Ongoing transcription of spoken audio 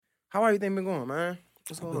How everything been going, man?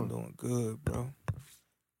 What's I've going been on? doing good, bro.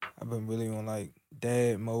 I've been really on like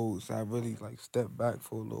dad mode, so I really like stepped back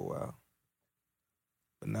for a little while.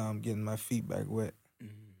 But now I'm getting my feet back wet,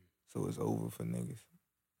 so it's over for niggas.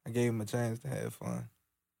 I gave them a chance to have fun.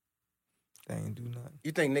 They ain't do nothing.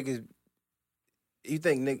 You think niggas? You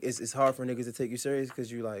think it's hard for niggas to take you serious because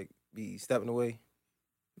you like be stepping away?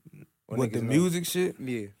 Or With niggas the know? music shit,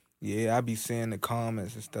 Yeah. yeah, I be seeing the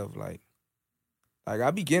comments and stuff like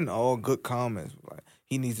I be getting all good comments. Like,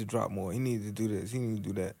 he needs to drop more. He needs to do this. He needs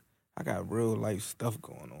to do that. I got real life stuff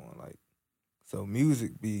going on. Like, so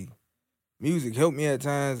music help me at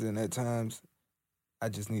times, and at times I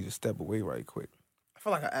just need to step away right quick. I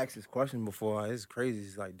feel like I asked this question before. It's crazy.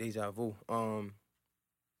 It's like deja vu.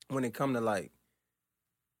 When it come to like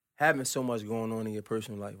having so much going on in your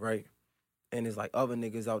personal life, right? And it's like other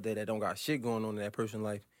niggas out there that don't got shit going on in their personal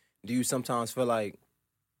life. Do you sometimes feel like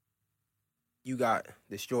you got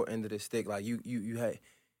the short end of the stick? Like you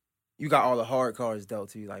got all the hard cards dealt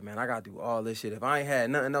to you. Like, man, I gotta do all this shit. If I ain't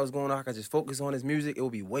had nothing else going on, I could just focus on this music. It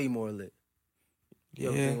would be way more lit. You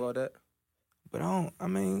ever think about that? But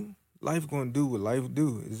life gonna do what life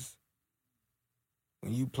do. Is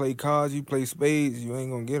when you play cards, you play spades, you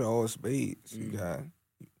ain't gonna get all spades. You gotta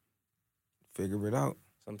figure it out.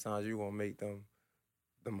 Sometimes you gonna make them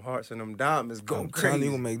hearts and them diamonds go I'm crazy. telling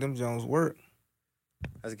you, gonna make them Jones work.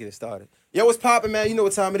 Let's get it started. Yo, what's poppin', man? You know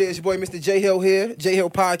what time it is. Your boy, Mr. J Hill here. J Hill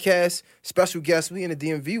Podcast. Special guest. We in the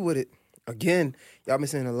DMV with it. Again, y'all been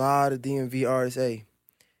seeing a lot of DMV artists. Hey,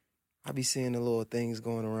 I be seeing the little things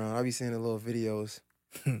going around. I be seeing the little videos.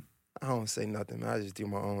 I don't say nothing, man. I just do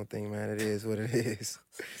my own thing, man. It is what it is.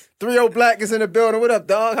 3OHBlack is in the building. What up,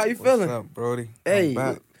 dog? How you feeling? What's up, Brody? Hey, I'm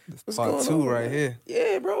back. This what's part going 2 on, right man? here.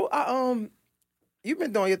 Yeah, bro. You've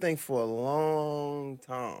been doing your thing for a long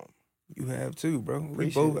time. You have too, bro.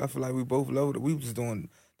 Appreciate it. I feel like we both loved it. We was doing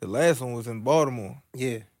the last one was in Baltimore.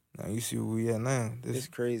 Yeah. Now you see where we at now. It's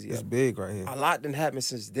crazy. It's big right here. A lot didn't happen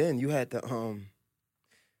since then. You had the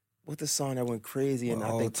what's the song that went crazy? And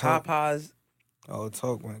I think Popeyes. All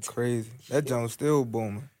talk went crazy. That joint still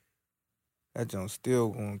booming. That joint still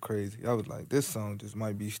going crazy. I was like, this song just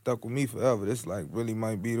might be stuck with me forever. This like really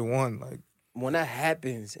might be the one. Like, when that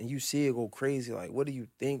happens and you see it go crazy, like, what are you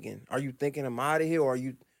thinking? Are you thinking I'm out of here, or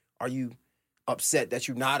are you upset that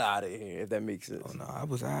you're not out of here? If that makes sense. Oh no, I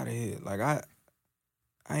was out of here. Like I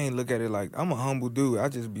ain't look at it like I'm a humble dude. I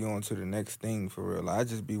just be on to the next thing for real. Like, I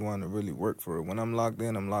just be wanting to really work for it. When I'm locked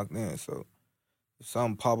in, I'm locked in. So if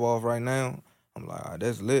something pop off right now, I'm like, all right,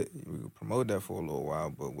 that's lit. We could promote that for a little while,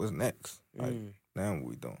 but what's next? Like, now what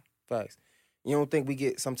we doing? Facts. You don't think we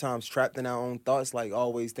get sometimes trapped in our own thoughts, like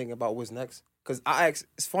always thinking about what's next? Because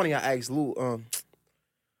it's funny, I asked Lou,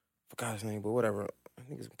 forgot his name, but whatever. I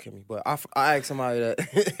think it's gonna kill me. But I asked somebody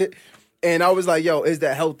that, and I was like, yo, is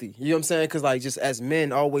that healthy? You know what I'm saying? Because like, just as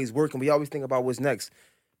men always working, we always think about what's next.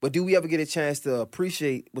 But do we ever get a chance to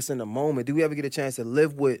appreciate what's in the moment? Do we ever get a chance to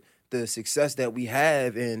live with the success that we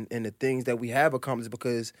have and the things that we have accomplished?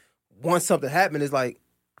 Because once something happens, it's like,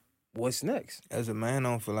 what's next? As a man, I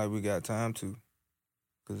don't feel like we got time to.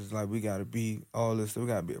 Because it's like we got to be all this. We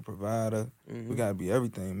got to be a provider. We got to be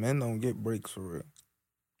everything. Men don't get breaks for real.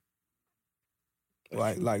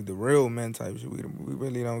 Like the real men type shit. We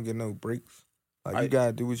really don't get no breaks. Like, you got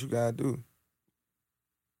to do what you got to do.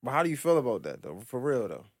 But how do you feel about that, though? For real,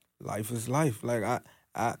 though? Life is life. Like,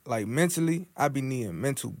 I like, mentally, I be needing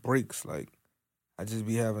mental breaks. Like, I just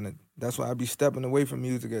be having that's why I be stepping away from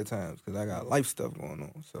music at times, because I got life stuff going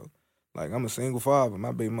on. So, like, I'm a single father.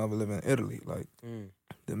 My baby mother live in Italy. Like,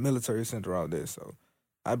 the military center out there. So,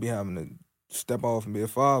 I be having to step off and be a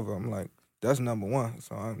father. I'm like, that's number one.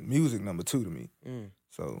 So, music number 2 to me.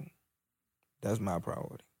 So, that's my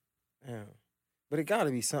priority. Yeah. But it got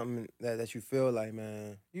to be something that you feel like,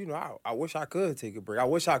 man, you know, I wish I could take a break. I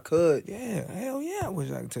wish I could. Yeah, hell yeah, I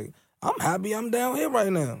wish I could take. I'm happy I'm down here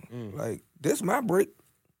right now. Like, this my break.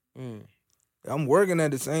 I'm working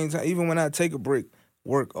at the same time. Even when I take a break,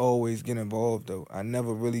 work always get involved, though. I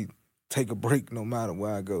never really take a break no matter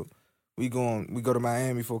where I go. We go to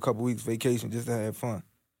Miami for a couple weeks vacation just to have fun.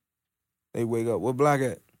 They wake up, where Black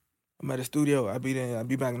at? I'm at the studio. I be there. I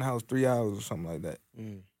be back in the house 3 hours or something like that.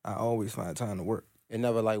 I always find time to work. It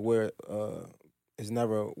never it's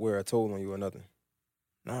never wear a toll on you or nothing.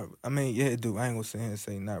 Yeah, it do. I ain't gonna sit here and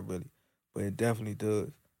say not really, but it definitely does.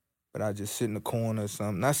 But I just sit in the corner or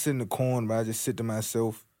something. Not sit in the corner, but I just sit to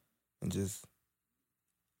myself and just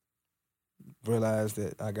realize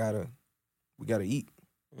that we gotta eat.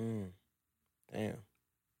 Damn. I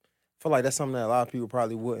feel like that's something that a lot of people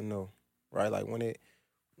probably wouldn't know, right? Like when it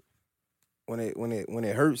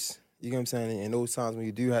hurts, you know what I'm saying? And those times when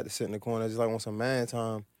you do have to sit in the corner, just like on some man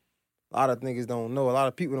time, A lot of niggas don't know. A lot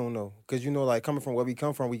of people don't know. Because, you know, like, coming from where we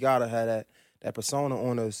come from, we got to have that persona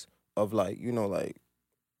on us of, like, you know, like,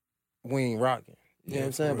 we ain't rocking. You know what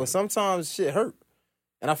I'm saying? But sometimes shit hurt.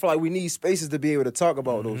 And I feel like we need spaces to be able to talk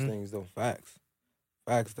about those things, though. Facts,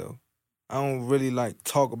 though. I don't really, like,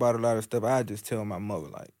 talk about a lot of stuff. I just tell my mother,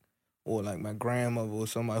 like, or, like, my grandmother or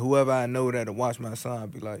somebody, whoever I know that'll watch my son,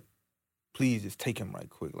 I'd be like, please just take him right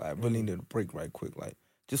quick. Like, I really need a break right quick. Like,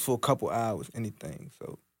 just for a couple hours, anything.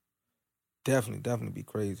 So, definitely be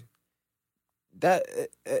crazy. That,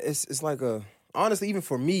 it's like honestly, even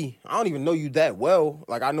for me, I don't even know you that well.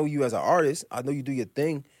 Like, I know you as an artist. I know you do your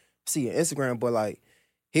thing. See your Instagram, but, like,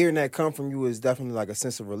 hearing that come from you is definitely, like, a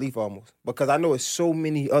sense of relief almost. Because I know it's so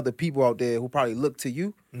many other people out there who probably look to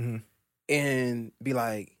you and be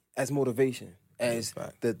like, as motivation, as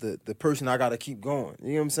the person I got to keep going.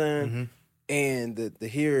 You know what I'm saying? And to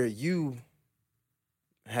hear you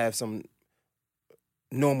have some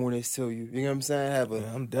normalness to you. You know what I'm saying?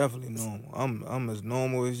 I'm definitely normal. I'm as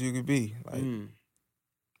normal as you could be. Like, I'm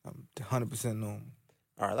 100% normal.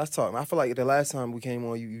 All right, let's talk. I feel like the last time we came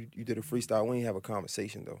on, you did a freestyle. We didn't have a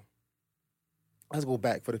conversation, though. Let's go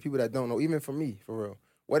back. For the people that don't know, even for me, for real.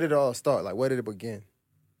 Where did it all start? Like, where did it begin?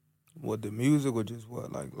 What, the music or just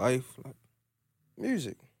what? Like, life? Like,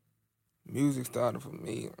 music. Music started for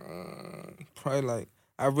me, probably like,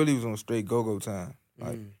 I really was on straight go-go time.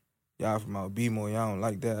 Like, y'all from out B-more, y'all don't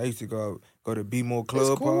like that. I used to go to B-more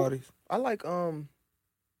club parties. I like,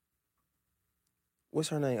 what's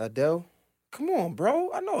her name? Adele? Come on,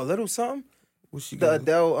 bro. I know a little something. What she got?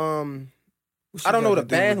 The Adele, I don't know the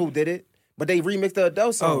band who did it, but they remixed the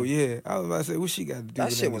Adele song. Oh, yeah. I was about to say, what she got to do with that?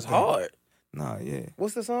 That shit was hard. Nah, yeah.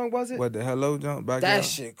 What's the song, was it? What, the Hello jump? Backyard? That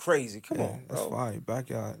shit crazy. Come on, bro. That's fine.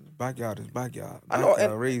 Backyard is backyard. I know,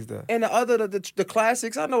 and, raised up. And the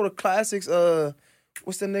classics, I know the classics,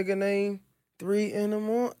 what's the nigga name? 3 in the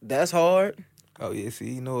morning. That's hard. Oh, yeah,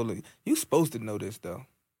 see, you supposed to know this, though.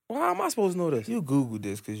 Well, how am I supposed to know this? You Googled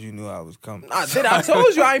this because you knew I was coming. I did. I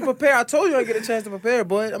told you I ain't prepared. I told you I get a chance to prepare,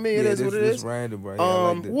 but I mean, it is what it is. It's random, bro. Yeah,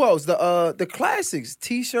 like who else? The classics.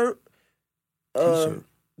 T-shirt. T-shirt.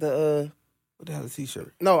 What the hell is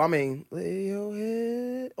T-shirt? No, I mean, lay your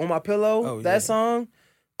head on my pillow. Oh, that song.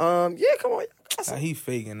 Yeah, come on. He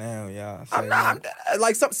faking now, y'all. I'm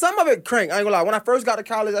like some of it crank. I ain't gonna lie. When I first got to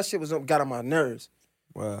college, that shit got on my nerves.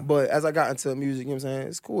 Wow. But as I got into music, you know what I'm saying?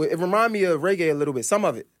 It's cool. It reminded me of reggae a little bit. Some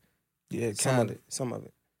of it. Yeah, some of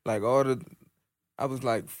it. Like I was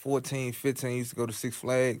like 14, 15, used to go to Six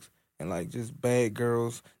Flags and like just bad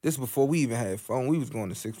girls. This before we even had phone. We was going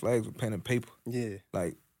to Six Flags with pen and paper. Yeah.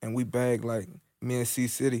 Like, and we bagged like me and C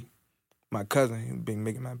City, my cousin, he been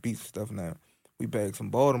making my beats and stuff now. We bagged some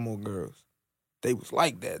Baltimore girls. They was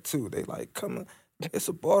like that too. They like, come on, it's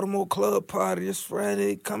a Baltimore club party this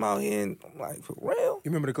Friday. Come out here and I'm like, for real?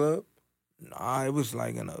 You remember the club? Nah, it was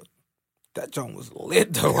like that joint was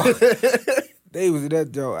lit though. They was at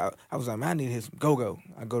that joint. I was like, man, I need to hit some go-go.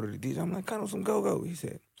 I go to the DJ. I'm like, kind of some go-go. He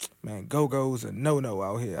said, man, go-go's a no-no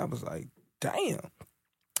out here. I was like, damn.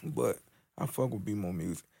 But I fuck with B-more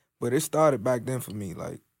music. But it started back then for me.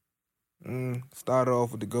 Like, started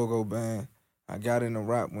off with the go-go band. I got into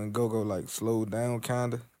rap when go-go like slowed down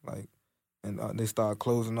kind of. Like, and they started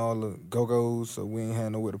closing all the go-go's, so we ain't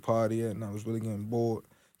had nowhere to party at, and I was really getting bored.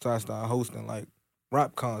 So I started hosting like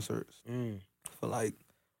rap concerts for like,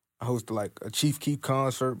 I hosted like a Chief Keef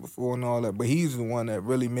concert before and all that, but he's the one that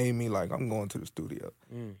really made me like, I'm going to the studio.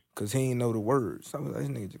 Because he ain't know the words. I was like, this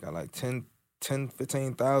nigga just got like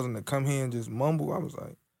 15,000 to come here and just mumble. I was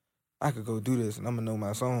like, I could go do this and I'm going to know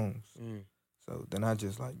my songs. So then I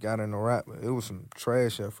just like got into rap. It was some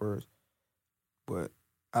trash at first. But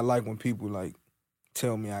I like when people like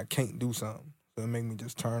tell me I can't do something. So it make me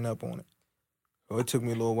just turn up on it. So it took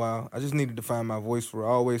me a little while. I just needed to find my voice for it. I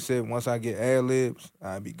always said once I get ad-libs,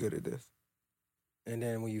 I'd be good at this. And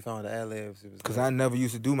then when you found the ad-libs, it was because I never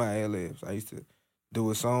used to do my ad-libs. I used to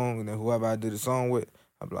do a song, and then whoever I did a song with,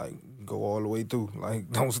 I'd be like, go all the way through.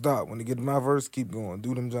 Like, don't stop. When they get to my verse, keep going.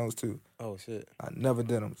 Do them jumps too. Oh, shit. I never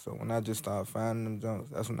did them. So when I just started finding them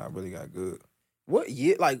jumps, that's when I really got good. What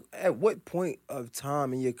year, like, at what point of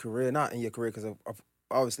time in your career, not in your career, because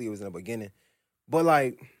obviously it was in the beginning, but,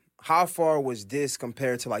 like, how far was this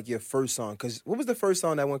compared to, like, your first song? Because what was the first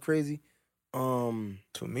song that went crazy?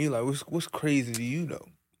 To me, like, what's crazy to you, though?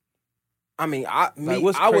 I mean, I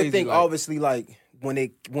would think, like, obviously, like, when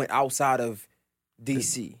they went outside of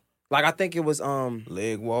D.C. Like, I think it was...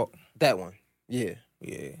 Leg Walk? That one. Yeah.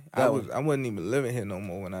 Yeah. I wasn't even living here no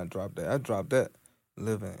more when I dropped that. I dropped that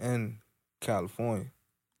living in California.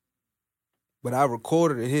 But I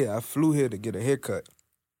recorded it here. I flew here to get a haircut.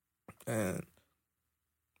 And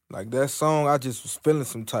Like that song, I just was feeling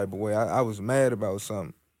some type of way. I was mad about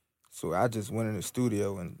something. So I just went in the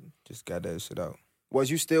studio and just got that shit out.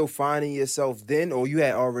 Was you still finding yourself then, or you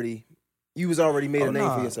was already made a name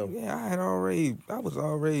for yourself? Yeah,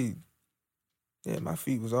 yeah, my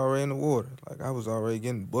feet was already in the water. Like I was already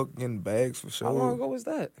getting booked, getting bags for sure. How long ago was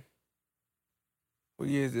that? What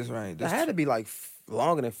year is this right? That had to be like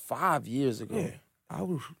longer than 5 years ago.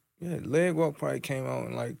 Yeah, Leg Walk probably came out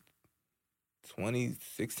in like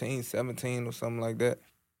 2016, 17 or something like that.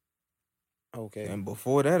 Okay. And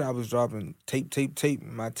before that, I was dropping tape.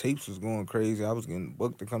 My tapes was going crazy. I was getting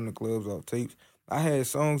booked to come to clubs off tapes. I had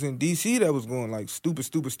songs in D.C. that was going like stupid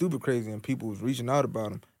crazy, and people was reaching out about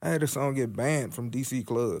them. I had a song get banned from D.C.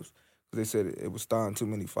 clubs because they said it was starting too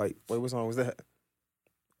many fights. Wait, what song was that?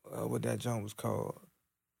 What that joint was called?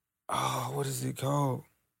 Oh, what is it called?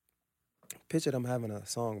 Picture them having a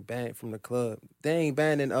song banned from the club. They ain't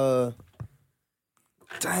banning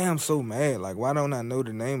Damn, I'm so mad. Like, why don't I know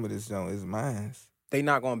the name of this joint? It's mine. They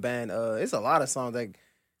not gonna ban it's a lot of songs that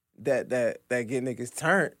get niggas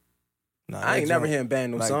turned. Nah, I ain't never hear him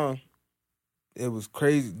ban no like, song. It was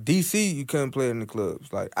crazy. DC, you couldn't play it in the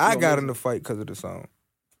clubs. Like, I got in the fight because of the song.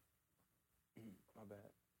 My bad.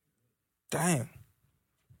 Damn.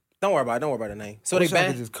 Don't worry about the name. So they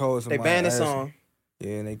banned the song.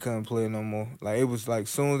 Yeah, and they couldn't play it no more. Like, it was like,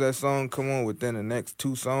 soon as that song come on, within the next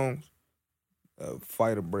 2 songs, a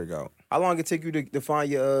fight will break out. How long it take you to find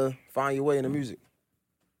your way in the music?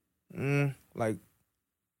 Like,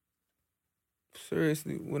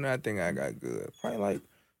 seriously, when I think I got good, probably like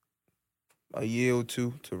a year or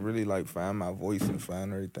 2 to really like find my voice and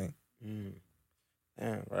find everything.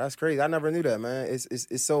 Damn, bro, that's crazy. I never knew that, man.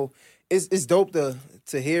 It's dope to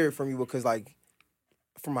hear it from you because like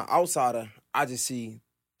from an outsider, I just see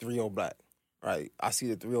 3OHBlack, right? I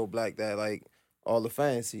see the 3OHBlack that like all the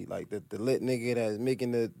fans see, like the lit nigga that's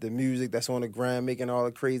making the music that's on the ground, making all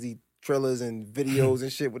the crazy trailers and videos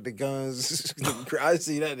and shit with the guns. I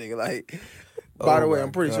see that nigga like. By the way,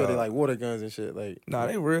 I'm pretty sure they like water guns and shit. Like, nah,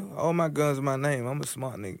 they real. All my guns are my name. I'm a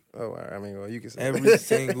smart nigga. Oh, I mean, well, you can say every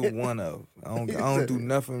single one of them. I don't do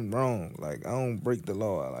nothing wrong. Like, I don't break the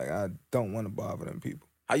law. Like, I don't want to bother them people.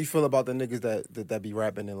 How you feel about the niggas that be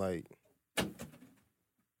rapping and like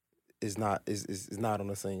is not on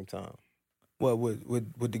the same time? What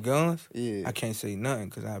with the guns? Yeah, I can't say nothing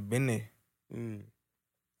because I've been there.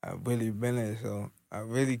 I've really been there, so I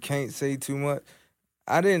really can't say too much.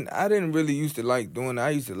 I didn't really used to like doing that. I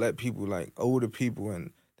used to let people, like, older people,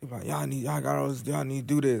 and they be like, y'all got all this, y'all need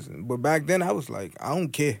to do this. But back then, I was like, I don't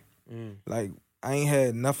care. Like, I ain't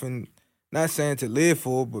had nothing, not saying to live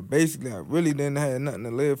for, but basically, I really didn't have nothing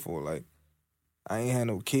to live for. Like, I ain't had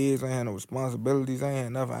no kids, I ain't had no responsibilities, I ain't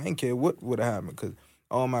had nothing. I ain't care what would have happened, because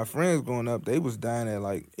all my friends growing up, they was dying at,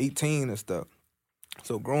 like, 18 and stuff.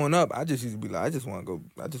 So growing up, I just used to be like, I just want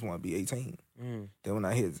to be 18. Then when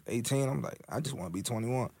I hit 18, I'm like, I just want to be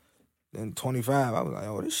 21. Then 25, I was like,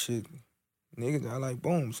 oh, this shit, niggas, I like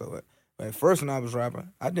boom. So at first when I was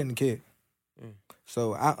rapping, I didn't care.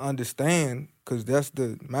 So I understand, because that's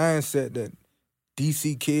the mindset that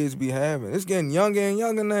DC kids be having. It's getting younger and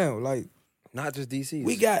younger now. Like, not just DC.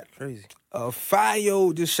 We got crazy. A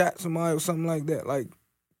 5-year-old just shot somebody or something like that. Like,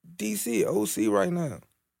 DC, OC right now.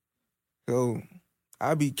 So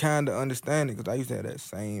I be kind of understanding because I used to have that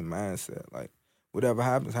same mindset. Like, whatever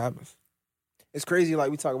happens, happens. It's crazy, like,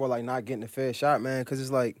 we talk about, like, not getting a fair shot, man, because it's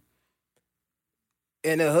like,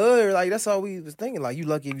 in the hood, like, that's all we was thinking. Like, you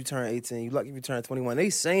lucky if you turn 18, you lucky if you turn 21. They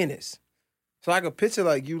saying this. So I could picture,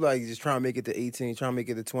 like, you, like, just trying to make it to 18, trying to make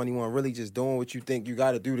it to 21, really just doing what you think you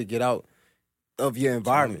got to do to get out of your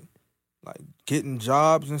environment. Like, getting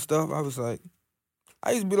jobs and stuff, I was like,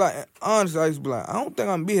 honestly, I don't think I'm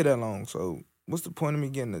going to be here that long, so what's the point of me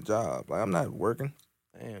getting a job? Like, I'm not working.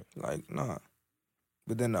 Damn. Like, nah.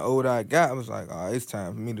 But then the older I got, I was like, it's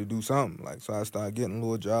time for me to do something. Like, so I started getting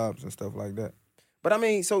little jobs and stuff like that. But I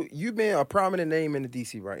mean, so you've been a prominent name in the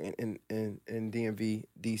DC, right? In DMV,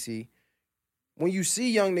 DC. When you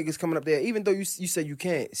see young niggas coming up there, even though you say you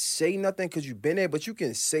can't say nothing because you've been there, but you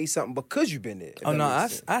can say something because you've been there. Oh, no,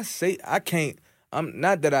 I can't. I'm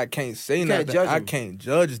not that I can't say nothing. I can't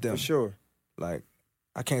judge them. For sure. Like,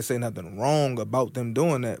 I can't say nothing wrong about them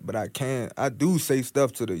doing that, but I do say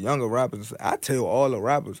stuff to the younger rappers. I tell all the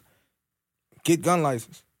rappers, get gun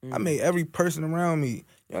license. I made every person around me, you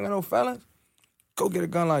don't got no felons? Go get a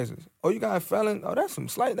gun license. Oh, you got a felon? Oh, that's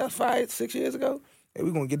 5-6 years ago? Hey,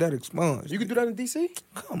 we gonna get that expunged. You can do that in D.C.?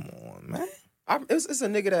 Come on, man. It's a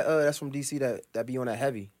nigga that's from D.C. that be on that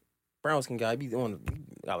heavy brown skin guy. He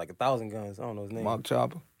got like 1,000 guns. I don't know his name. Mark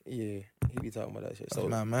Chopper. Yeah. He be talking about that shit. So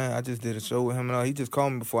nah, man, I just did a show with him and all. He just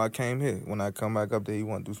called me before I came here. When I come back up there, he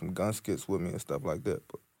want to do some gun skits with me and stuff like that.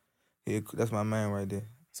 But that's my man right there.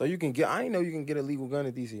 So you can get, I didn't know you can get a legal gun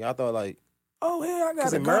in DC. I thought like, oh yeah, I got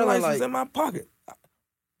a gun Maryland, license in my pocket.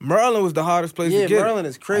 Maryland was the hardest place to get. Yeah, Maryland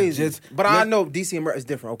is crazy. But I know DC and Maryland is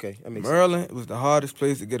different. Okay, that makes Maryland sense. was the hardest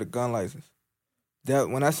place to get a gun license. That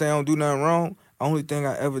when I say I don't do nothing wrong, only thing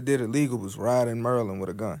I ever did illegal was ride in Maryland with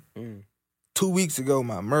a gun. 2 weeks ago,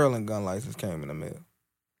 my Maryland gun license came in the mail.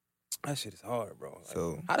 That shit is hard, bro. Like,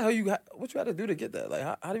 so how the hell what you had to do to get that?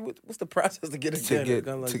 Like, what's the process to get a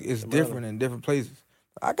gun license? It's different in different places.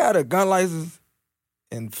 I got a gun license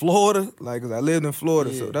in Florida, like, 'cause I lived in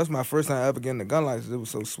Florida, so that's my first time ever getting a gun license. It was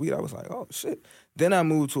so sweet. I was like, oh shit. Then I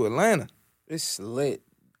moved to Atlanta. It's lit.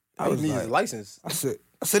 I was need like, a license. I said,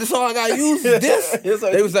 this all I gotta use is this.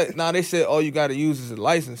 They was like, nah, they said all you gotta use is a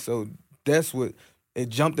license. So that's what it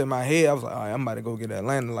jumped in my head. I was like, all right, I'm about to go get an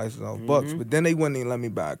Atlanta license off Bucks. But then they wouldn't even let me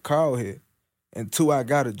buy a car here until I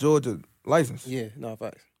got a Georgia license. Yeah, no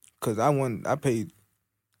facts. 'Cause I paid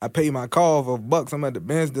my car off of Bucks. I'm at the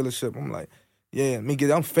Benz dealership. I'm like, yeah,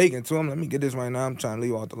 I'm faking too. Let me get this right now. I'm trying to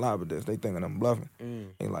leave off the lot with this. They thinking I'm bluffing.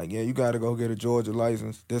 They like, yeah, you gotta go get a Georgia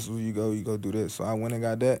license. This is where you go do this. So I went and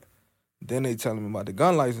got that. Then they telling me about the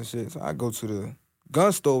gun license shit. So I go to the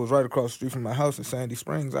gun store, was right across the street from my house in Sandy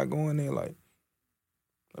Springs. I go in there like,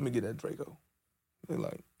 let me get that Draco. They're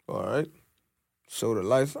like, all right. Show the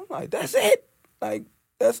license. I'm like, that's it? Like,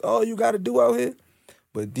 that's all you got to do out here?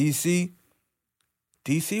 But DC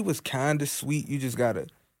was kind of sweet. You just got to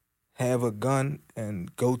have a gun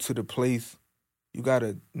and go to the place. You got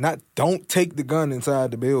to don't take the gun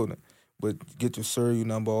inside the building, but get your serial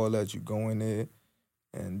number, all that. You go in there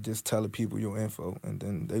and just tell the people your info, and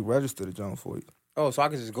then they register the junk for you. Oh, so I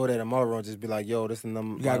can just go there tomorrow and just be like, yo, this is the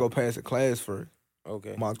number. You got to go pass a class first.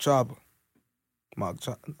 Okay. Mock Chopper.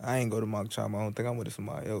 I ain't go to Mock Chopper. I don't think I'm with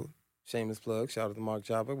somebody else. Shameless plug. Shout out to Mark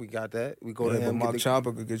Chopper. We got that. We go to him. But Mark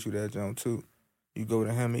Chopper could get you that jump too. You go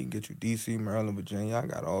to him, he can get you DC, Maryland, Virginia. I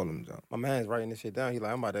got all them jumps. My man's writing this shit down. He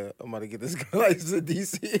like, I'm about to get this gun license in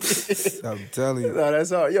DC. I'm telling you. No,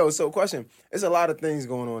 that's all. Yo, so question. There's a lot of things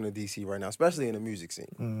going on in DC right now, especially in the music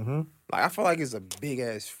scene. Mm-hmm. Like, I feel like it's a big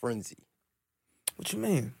ass frenzy. What you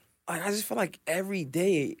mean? Like, I just feel like every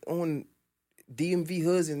day on DMV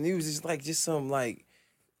hoods and news, it's like just some like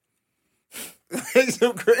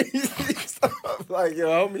some crazy stuff. Like, yo,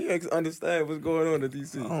 help me understand what's going on in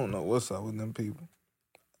DC. I don't know what's up with them people.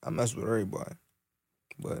 I mess with everybody,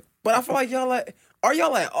 but I feel like are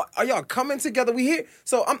y'all coming together? We hear.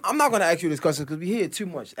 So I'm not gonna ask you this question because we hear too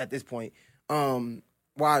much at this point.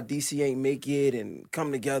 Why DC ain't make it and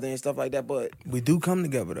come together and stuff like that, but we do come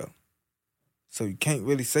together though. So you can't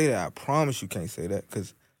really say that. I promise you can't say that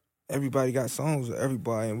because everybody got songs with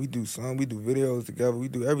everybody, and we do videos together, we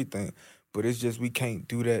do everything. But it's just we can't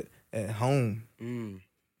do that at home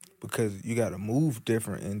because you got to move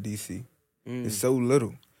different in DC. It's so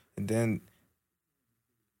little. And then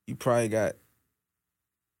you probably got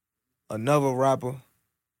another rapper,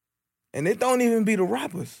 and it don't even be the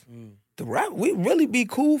rappers. The rap, we really be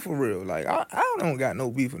cool for real. Like, I don't got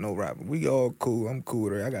no beef with no rapper. We all cool. I'm cool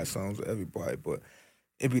with her. I got songs with everybody, but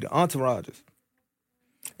it be the entourages.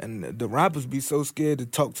 And the rappers be so scared to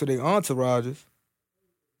talk to their entourages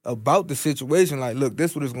about the situation. Like, look,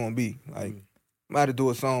 this what it's gonna be. Like, I'm about to do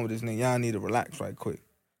a song with this nigga. Y'all need to relax right quick.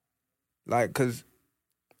 Like, cause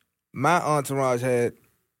my entourage had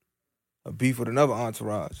a beef with another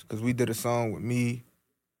entourage. Cause we did a song with me,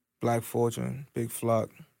 Black Fortune, Big Flock,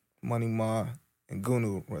 Money Ma, and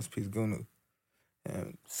Gunu, rest in peace Gunu.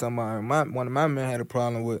 And one of my men had a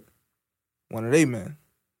problem with one of they men.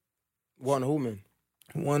 One who men?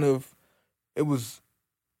 One of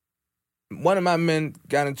my men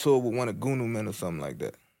got into it with one of Gunu men or something like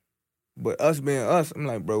that. But us being us, I'm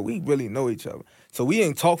like, bro, we really know each other. So we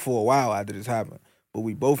ain't talked for a while after this happened. But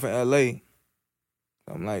we both in L.A.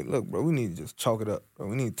 I'm like, look, bro, we need to just chalk it up. Bro.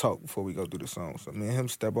 We need to talk before we go do the song. So me and him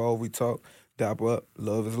step off, we talk, dap up,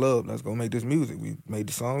 love is love. Let's go make this music. We made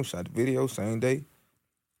the song, shot the video, same day.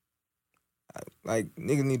 Like,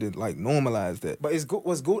 niggas need to, like, normalize that. But it's good.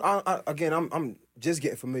 What's good? Again, I'm just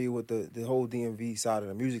getting familiar with the whole DMV side of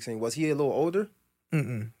the music scene. Was he a little older?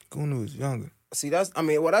 Gunu was younger. See, that's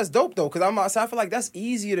dope though, because I feel like that's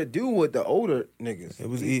easier to do with the older niggas. It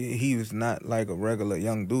was he was not like a regular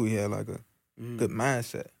young dude. He had like a good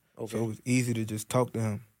mindset. Okay. So it was easy to just talk to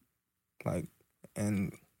him, like,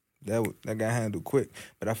 and that got handled quick.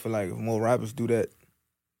 But I feel like if more rappers do that,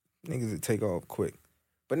 niggas would take off quick.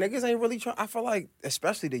 But niggas ain't really trying. I feel like,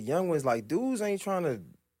 especially the young ones, like dudes ain't trying to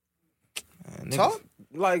talk.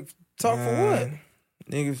 Like talk for what?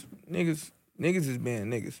 Niggas Niggas is being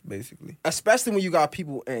niggas, basically. Especially when you got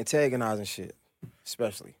people antagonizing shit.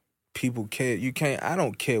 Especially. People care. I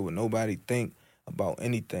don't care what nobody think about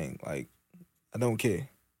anything. Like, I don't care.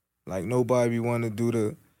 Like, nobody want to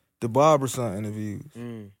do the barbershop interviews.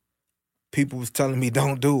 People was telling me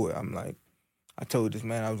don't do it. I'm like, I told this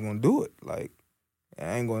man I was going to do it. Like,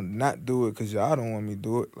 I ain't going to not do it because y'all don't want me to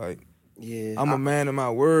do it. Like, yeah, I'm a man of my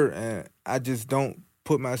word, and I just don't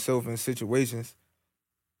put myself in situations.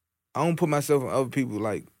 I don't put myself in other people,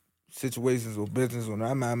 like, situations or business when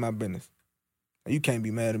I mind my business. You can't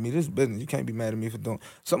be mad at me. This is business. You can't be mad at me for doing.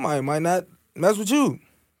 Somebody might not mess with you.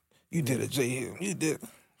 You did it, J Hill. You did it.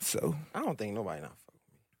 So I don't think nobody not fuck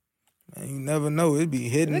with me. Man, you never know. It'd be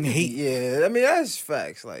hidden heat. Yeah, I mean that's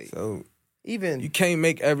facts. Like so, even you can't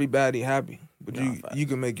make everybody happy, but you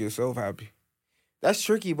can make yourself happy. That's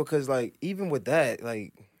tricky because like even with that,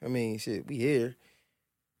 like I mean, shit, we here.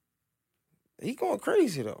 He going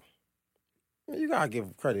crazy though. I mean, you gotta give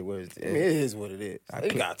him credit where it's. I mean, it is what it is. You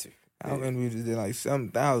got to. I mean, we just did like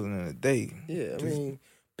 7,000 in a day. Yeah, I mean,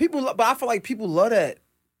 people, but I feel like people love that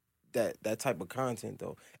type of content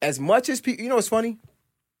though. As much as people, you know, what's funny.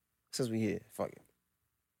 Since we here, fuck it.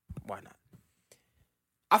 Why not?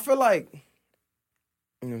 I feel like,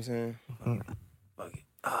 you know what I'm saying? Fuck it.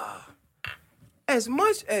 As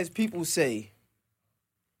much as people say,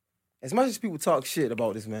 as much as people talk shit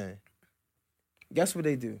about this man, guess what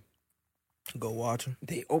they do? Go watch him.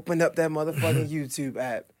 They open up that motherfucking YouTube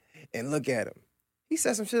app and look at him. He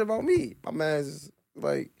said some shit about me. My man's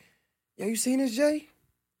like, yo, you seen this, Jay?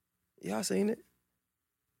 Yeah, I seen it.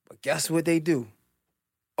 But guess what they do?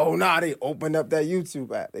 Oh, nah, they open up that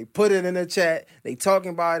YouTube app. They put it in the chat. They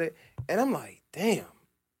talking about it. And I'm like, damn,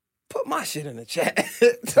 put my shit in the chat.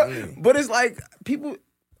 But it's like people,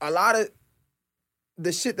 a lot of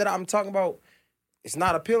the shit that I'm talking about, it's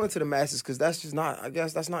not appealing to the masses because that's just not, I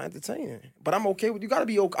guess that's not entertaining. But I'm okay with, you gotta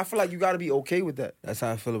be, I feel like you gotta be okay with that. That's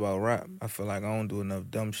how I feel about rap. I feel like I don't do enough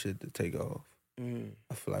dumb shit to take off.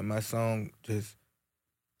 I feel like my song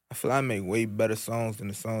I feel like I make way better songs than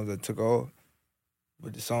the songs that took off.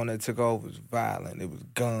 But the song that took off was violent. It was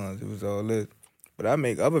guns. It was all this. But I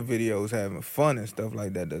make other videos having fun and stuff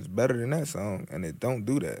like that that's better than that song, and it don't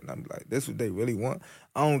do that. And I'm like, this is what they really want.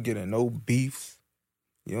 I don't get in no beefs.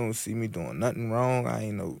 You don't see me doing nothing wrong. I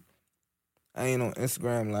ain't on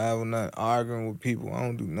Instagram Live or nothing arguing with people. I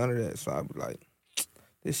don't do none of that. So I be like,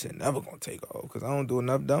 this shit never gonna take off because I don't do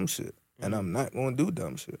enough dumb shit. And I'm not gonna do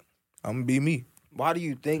dumb shit. I'm gonna be me. Why do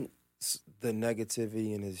you think the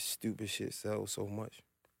negativity and this stupid shit sells so much?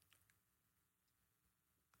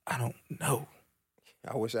 I don't know.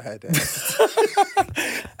 I wish I had that answer.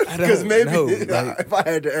 Because maybe if I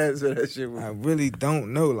had to answer that shit. I really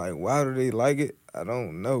don't know. Like, why do they like it? I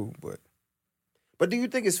don't know. But do you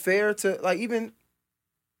think it's fair to, like, even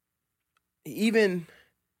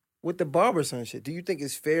with the barbershop shit, do you think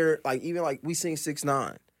it's fair, like, even like we seen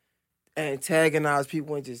 6ix9ine antagonize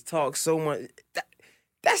people and just talk so much?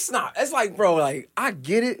 That's not, it's like, bro, like, I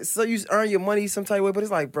get it. So you earn your money some type of way, but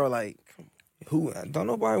it's like, bro, like, who, don't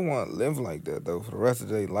nobody want to live like that, though, for the rest of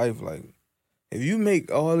their life. Like, if you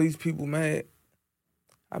make all these people mad,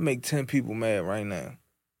 I make 10 people mad right now.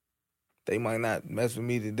 They might not mess with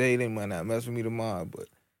me today, they might not mess with me tomorrow, but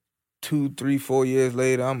 2, 3, 4 years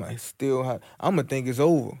later, I'm going to think it's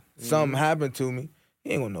over. Something happened to me.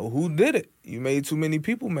 You ain't going to know who did it. You made too many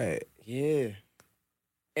people mad. Yeah.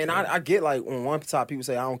 And I get, like, on one top, people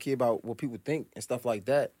say, I don't care about what people think and stuff like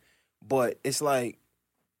that. But it's like,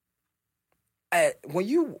 when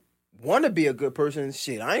you want to be a good person,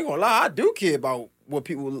 shit, I ain't gonna lie, I do care about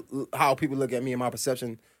how people look at me and my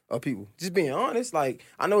perception of people. Just being honest, like,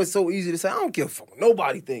 I know it's so easy to say, I don't give a fuck what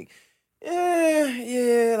nobody think.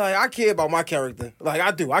 Yeah, like, I care about my character. Like,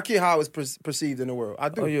 I do. I care how it's perceived in the world. I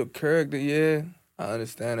do. Oh, your character, yeah, I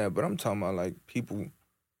understand that, but I'm talking about, like, people,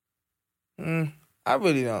 I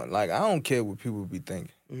really don't, like, I don't care what people be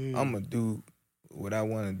thinking. I'm gonna do what I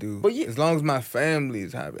want to do. But as long as my family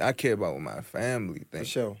is happy, I care about what my family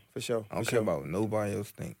thinks. For sure. I don't care about what nobody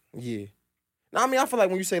else think. Yeah. Now, I mean, I feel like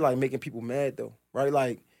when you say, like, making people mad, though, right?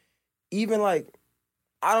 Like, even, like,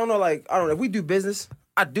 I don't know, if we do business,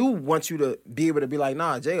 I do want you to be able to be like,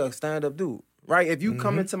 nah, Jay, a stand-up dude, right? If you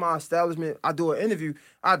come into my establishment, I do an interview,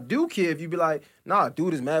 I do care if you be like, nah,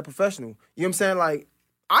 dude is mad professional. You know what I'm saying? Like,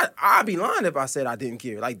 I'd be lying if I said I didn't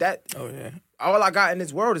care. Like, that. Oh, yeah. All I got in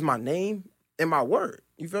this world is my name and my word.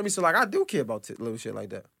 You feel me? So, like, I do care about little shit like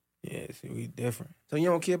that. Yeah, see, we different. So you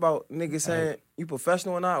don't care about niggas saying you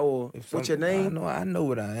professional or not, or what's your name? I know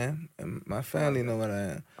what I am, and my family know what I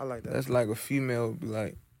am. I like that. That's like a female would be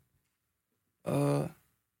like,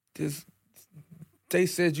 they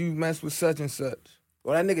said you mess with such and such.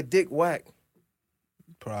 Well, that nigga dick whack.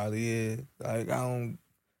 Probably is. Like, I don't...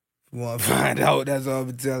 You want to find out, that's all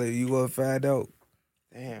I'm telling you. You want to find out?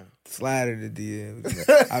 Damn. Slide it in the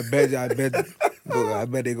DMs. I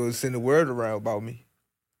bet they gonna send the word around about me.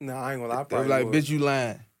 No, I ain't gonna lie. They're like, bitch, you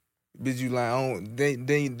lying. Bitch, you lying. They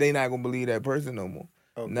not gonna believe that person no more.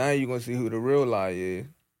 Okay. Now you gonna see who the real liar is.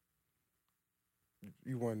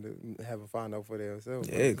 You wanted to have a find out for themselves.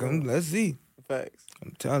 Yeah, come, let's see. Facts.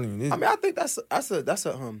 I'm telling you this. I mean, I think that's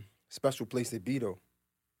a special place to be though.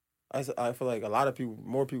 I feel like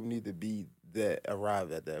more people need to be that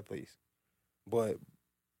arrived at that place. But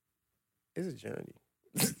it's a journey.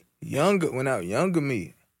 Younger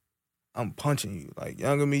me, I'm punching you. Like,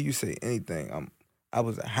 younger me, you say anything. I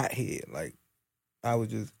was a hothead. Like, I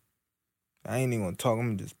ain't even gonna talk,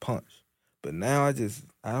 I'm gonna just punch. But now I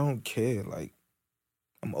don't care. Like,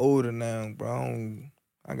 I'm older now, bro.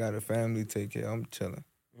 I got a family to take care of. I'm chilling.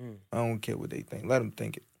 I don't care what they think. Let them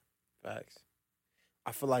think it. Facts.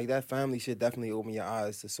 I feel like that family shit definitely open your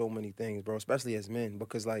eyes to so many things, bro, especially as men.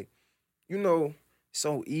 Because, like, you know, it's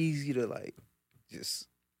so easy to, like, just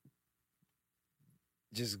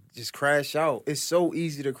crash out. It's so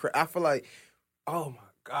easy to crash. I feel like, oh, my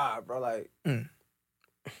God, bro, like. I'm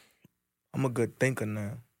a good thinker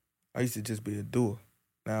now. I used to just be a doer.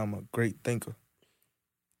 Now I'm a great thinker.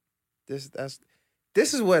 This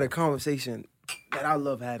is where the conversation that I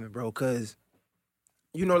love having, bro, because,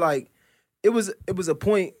 you know, like, it was a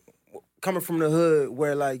point coming from the hood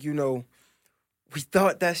where, like, you know, we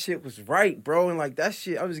thought that shit was right, bro, and, like, that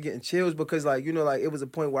shit, I was getting chills because, like, you know, like, it was a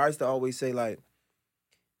point where I used to always say, like,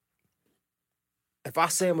 if I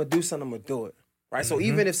say I'm gonna do something, I'm gonna do it, right? So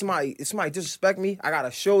even if somebody disrespect me, I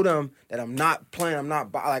gotta show them that I'm not playing, I'm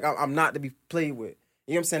not to be played with.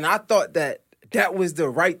 You know what I'm saying? I thought that was the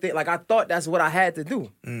right thing. Like, I thought that's what I had to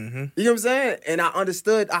do. You know what I'm saying? And I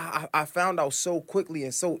understood. I found out so quickly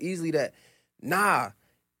and so easily that, nah,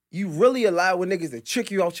 you really allowing niggas to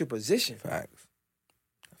trick you out your position. Facts.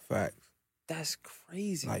 That's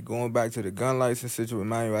crazy. Like, going back to the gun license situation,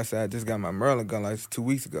 mind you, I said I just got my Maryland gun license 2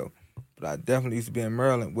 weeks ago. But I definitely used to be in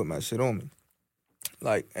Maryland with my shit on me.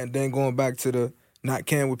 Like, and then going back to the not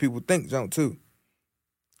caring what people think jump too.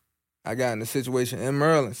 I got in a situation in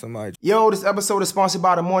Maryland, somebody. Yo, this episode is sponsored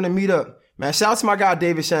by The Morning Meetup. Man, shout out to my guy,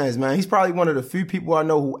 David Shands, man. He's probably one of the few people I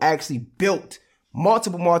know who actually built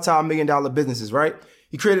multiple multi-million-dollar businesses, right?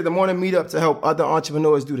 He created The Morning Meetup to help other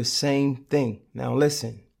entrepreneurs do the same thing. Now,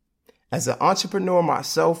 listen, as an entrepreneur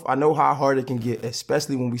myself, I know how hard it can get,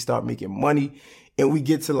 especially when we start making money and we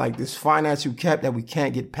get to, like, this financial cap that we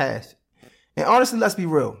can't get past. And honestly, let's be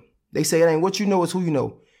real. They say it ain't what you know, it's who you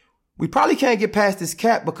know. We probably can't get past this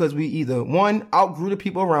cap because we either, one, outgrew the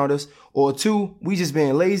people around us, or two, we just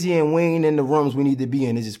being lazy and we ain't in the rooms we need to be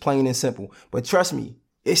in. It's just plain and simple. But trust me,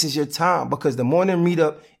 this is your time because The Morning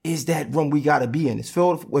Meetup is that room we got to be in. It's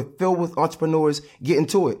filled with entrepreneurs getting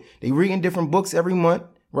to it. They reading different books every month,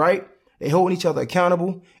 right? They holding each other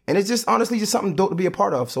accountable. And it's just honestly just something dope to be a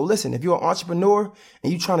part of. So listen, if you're an entrepreneur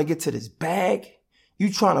and you trying to get to this bag,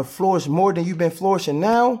 you trying to flourish more than you've been flourishing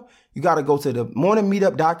now, you got to go to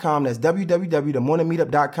themorningmeetup.com. That's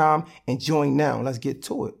www.themorningmeetup.com and join now. Let's get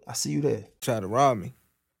to it. I see you there. Tried to rob me,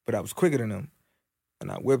 but I was quicker than them. And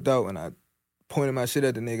I whipped out and I pointed my shit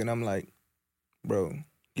at the nigga and I'm like, bro,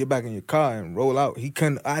 get back in your car and roll out. He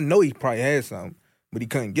couldn't, I know he probably had something, but he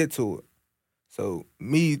couldn't get to it. So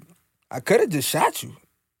I could have just shot you.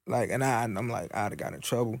 Like, and I'm like, I'd have got in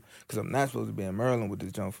trouble because I'm not supposed to be in Maryland with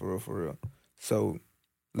this jump for real. So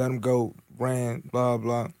let him go, ran, blah,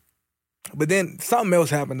 blah. But then something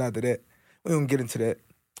else happened after that. We don't get into that.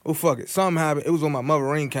 Oh, fuck it. Something happened. It was on my mother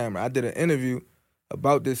ring camera. I did an interview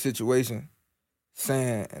about this situation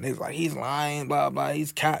saying, and they was like, he's lying, blah, blah,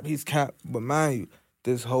 he's cap. But mind you,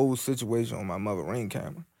 this whole situation on my mother ring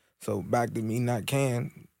camera. So back to me not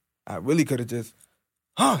caring, I really could have just,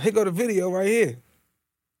 here go the video right here.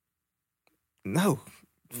 No,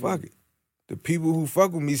 fuck it. The people who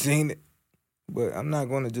fuck with me seen it. But I'm not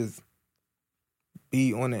going to just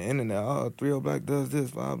be on the internet, 3OHBlack does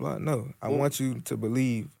this, blah, blah. No, I want you to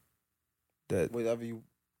believe that. Whatever you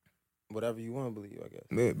want to believe, I guess.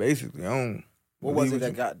 Yeah, basically, I don't. What was it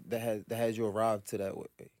that had you arrived to that way?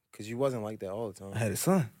 Because you wasn't like that all the time. I had a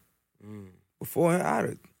son. Before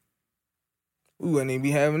we wouldn't even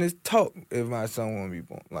be having this talk if my son wouldn't be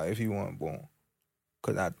born, like if he wasn't born.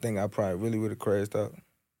 Because I think I probably really would have crashed out.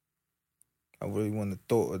 I really wouldn't have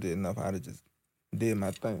thought or did enough. I'd have just did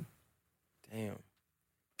my thing. Damn.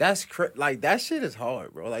 That's like, that shit is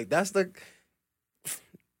hard, bro. Like, that's the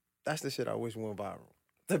shit I wish went viral.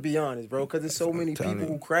 To be honest, bro, because there's so many people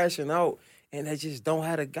who crashing out and they just don't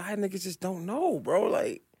have a guy. Niggas just don't know, bro.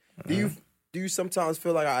 Like, do you sometimes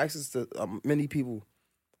feel like I access to many people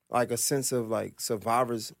like a sense of like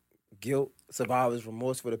survivor's guilt, survivor's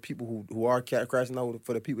remorse for the people who are crashing out,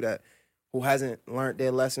 for the people who hasn't learned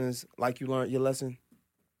their lessons like you learned your lesson?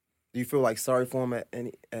 Do you feel like sorry for them at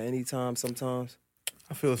any time sometimes?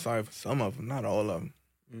 I feel sorry for some of them, not all of them.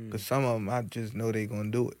 Because some of them, I just know they going to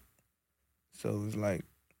do it. So it's like,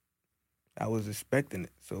 I was expecting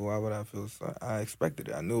it. So why would I feel sorry? I expected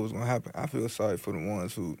it. I knew it was going to happen. I feel sorry for the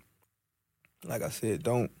ones who, like I said,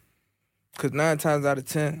 don't. Because 9 times out of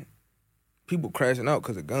 10, people crashing out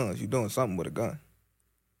because of guns. You're doing something with a gun.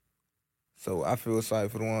 So I feel sorry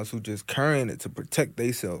for the ones who just carrying it to protect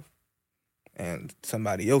themselves. And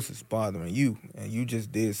somebody else is bothering you. And you just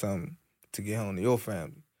did something to get home to your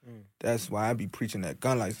family. That's why I be preaching that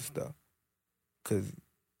gun license stuff. Because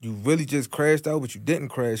you really just crashed out, but you didn't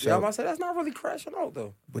crash out. Yeah, I'm about to say, that's not really crashing out,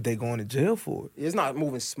 though. But they going to jail for it. It's not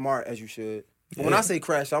moving smart as you should. Yeah. When I say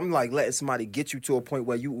crash, I'm like letting somebody get you to a point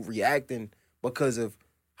where you reacting because of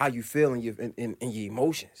how you feel in your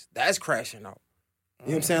emotions. That's crashing out. You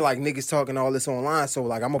know what I'm saying? Like niggas talking all this online, so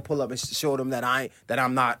like I'm gonna pull up and show them that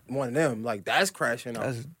I'm not one of them. Like that's crashing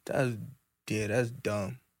out. That's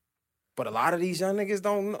dumb. But a lot of these young niggas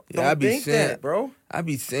don't think that, bro. I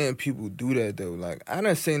be seeing people do that, though. Like, I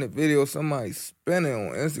done seen a video of somebody spinning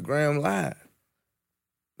on Instagram Live.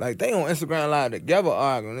 Like, they on Instagram Live together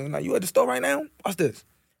arguing. They like, you at the store right now? Watch this.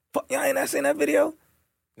 Fuck, y'all ain't not seen that video?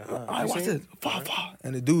 All right, watch this.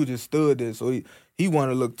 And the dude just stood there, so he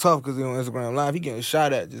wanted to look tough because he on Instagram Live. He getting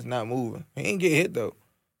shot at, just not moving. He ain't get hit, though.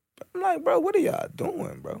 But I'm like, bro, what are y'all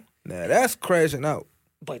doing, bro? Now, that's crashing out.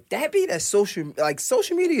 But that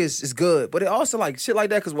social media is good, but it also like shit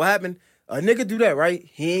like that, because what happened, a nigga do that, right?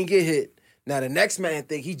 He ain't get hit. Now the next man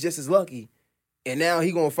think he just as lucky, and now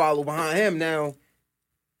he gonna follow behind him. Now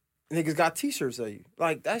niggas got t-shirts of you.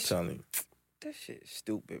 Like that shit, that shit is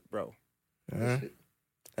stupid, bro. Yeah.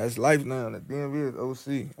 That's life now. The DMV is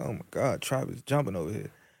OC. Oh my God, Travis jumping over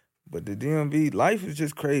here. But the DMV, life is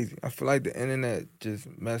just crazy. I feel like the internet just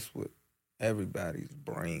messed with everybody's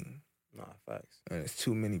brain. Nah, facts. And it's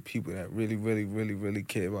too many people that really, really, really, really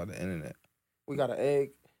care about the internet. We got an egg.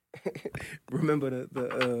 Remember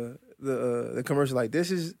the commercial? Like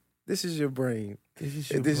this is your brain.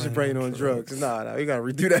 This is your brain on drugs. Nah, we gotta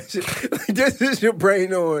redo that shit. Like, this is your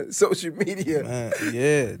brain on social media. Man,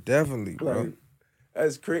 yeah, definitely, bro. Like,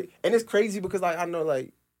 that's crazy, and it's crazy because like I know,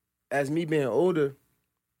 like as me being older,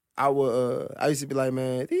 I used to be like,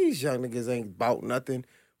 man, these young niggas ain't about nothing.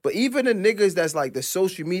 But even the niggas that's like the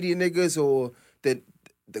social media niggas or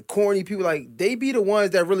the corny people, like they be the ones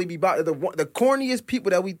that really be about the corniest people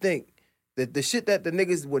that we think. The shit that the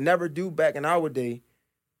niggas would never do back in our day,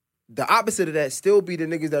 the opposite of that still be the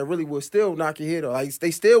niggas that really will still knock your head off. Like they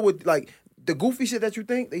still would, like the goofy shit that you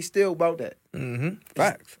think, they still about that. Mm-hmm.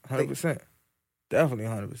 Facts. 100%. Definitely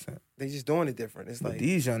 100%. They just doing it different. It's but like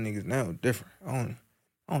these young niggas now different. I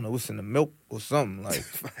don't know what's in the milk or something. Like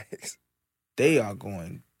facts. They are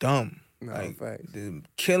going dumb. No, like facts. The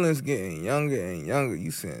killings getting younger and younger.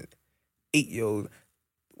 You said 8-year-olds.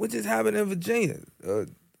 What just happened in Virginia? Like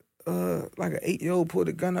an 8-year-old pulled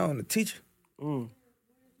a gun out on the teacher. You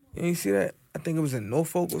ain't see that? I think it was in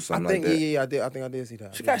Norfolk or something like that. Yeah, I did. I think I did see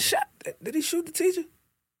that. She got shot. Did he shoot the teacher?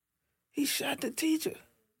 He shot the teacher.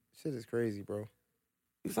 Shit is crazy, bro.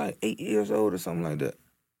 He's like 8 years old or something like that.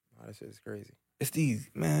 Oh, that shit is crazy. It's these,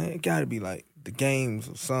 man, it gotta be like the games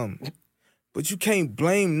or something. But you can't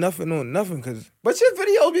blame nothing on nothing because... But your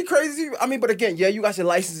videos be crazy. I mean, but again, yeah, you got your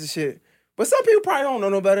license and shit. But some people probably don't know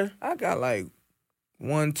no better. I got like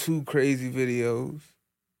 1-2 crazy videos.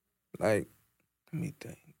 Like, let me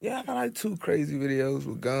think. Yeah, I got like 2 crazy videos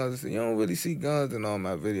with guns. You don't really see guns in all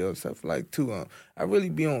my videos, except for like 2. I really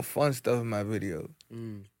be on fun stuff in my videos.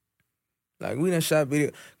 Like, we done shot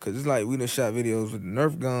videos, because it's like we done shot videos with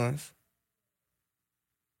Nerf guns.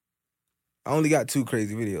 I only got 2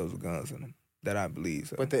 crazy videos with guns in them that I believe.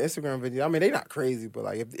 So. But the Instagram video, I mean, they not crazy, but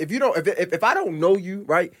like if you don't, if I don't know you,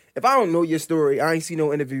 right? If I don't know your story, I ain't see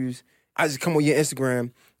no interviews. I just come on your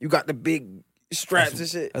Instagram. You got the big straps and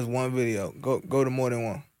shit. That's 1 video. Go to more than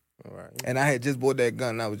 1. All right. And I had just bought that gun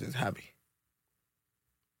and I was just happy.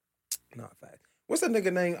 Not fact. What's the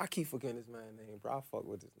nigga name? I keep forgetting his man's name, bro. I fuck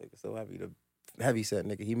with this nigga so heavy. The heavy set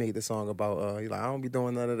nigga. He made the song about he like, I don't be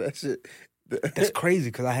doing none of that shit. That's crazy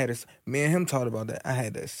because I had this. Me and him talked about that. I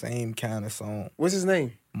had that same kind of song. What's his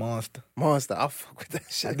name? Monster. I fuck with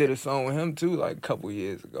that shit. I did a song with him too, like a couple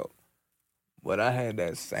years ago. But I had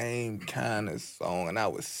that same kind of song, and I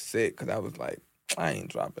was sick because I was like, I ain't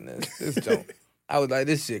dropping this joke. I was like,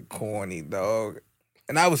 this shit corny, dog.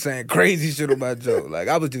 And I was saying crazy shit about Joe. Like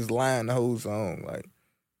I was just lying the whole song. Like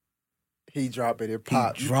he dropped it. It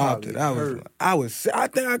popped. He dropped it. I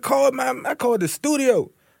think I called the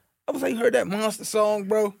studio. I was like, you heard that Monster song,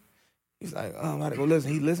 bro? He's like, oh, I'm about to go listen.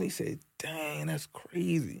 He listened. He said, dang, that's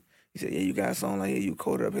crazy. He said, yeah, you got a song like that. You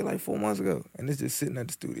coded up here like 4 months ago. And it's just sitting at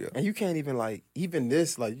the studio. And you can't even like, even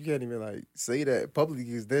this, like, you can't even like say that publicly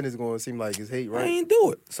because then it's going to seem like it's hate, right? I ain't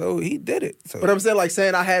do it. So he did it. So, but I'm saying, like,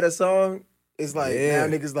 saying I had a song, it's like, Yeah.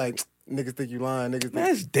 now niggas think you lying. Niggas man, think.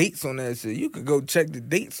 there's dates on that shit. You could go check the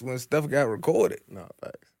dates when stuff got recorded. Nah,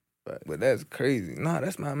 facts. But that's crazy. Nah,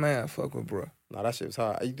 that's my man. I fuck with bro. Nah, that shit was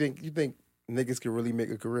hard. You think niggas can really make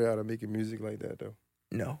a career out of making music like that, though?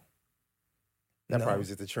 No. That No. probably was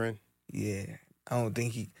just the trend. Yeah. I don't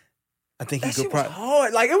think he... I think That he could shit was probably...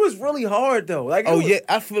 hard. Like, it was really hard, though. Like, Oh, yeah.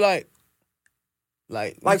 I feel like...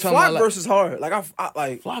 Like Flock versus hard. Like, I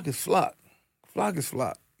like... Flock is Flock. Flock is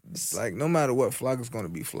Flock. Like, no matter what, Flock is going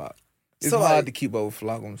to be Flock. It's So, hard like- to keep up with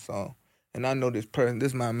Flock on the song. And I know this person. This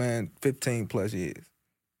is my man, 15 plus years.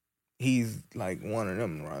 He's like one of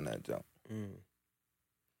them around that jump.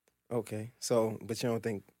 Okay. So, but you don't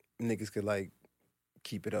think niggas could, like,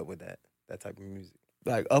 keep it up with that type of music?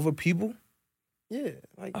 Like other people, Yeah.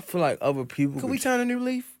 Like, I feel like other people. could we turn a new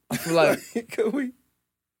leaf? I feel like could we?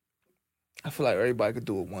 I feel like everybody could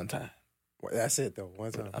do it one time. Well, that's it, though.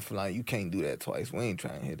 One time. I feel like you can't do that twice. We ain't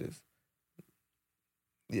trying to hear this.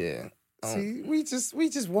 Yeah. See, we just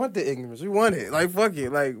want the ignorance. We want it. Like, fuck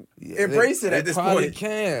it. Like, Yeah, embrace it they at this probably point.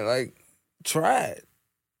 can. Like, try it.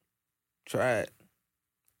 Try it.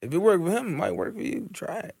 If it worked for him, it might work for you.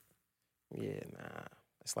 Try it. Yeah, nah.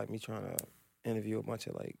 It's like me trying to interview a bunch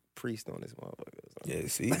of, like, priests on this motherfucker. Yeah,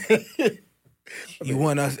 see? You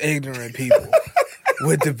want us ignorant people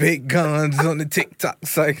with the big guns on the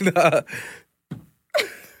TikToks. Like, nah.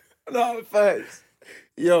 No, facts.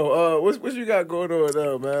 Yo, what you got going on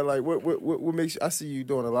now, man? Like, what makes you? I see you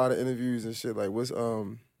doing a lot of interviews and shit. Like, what are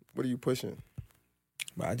you pushing?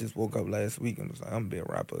 But I just woke up last week and was like, I'm gonna be a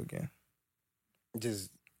rapper again.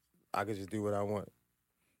 I could just do what I want.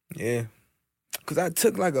 Yeah. Cause I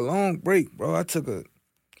took like a long break, bro. I took a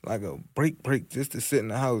break just to sit in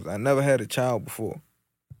the house. I never had a child before.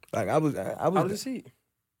 Like I was How old is he?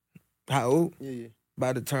 How old? Yeah.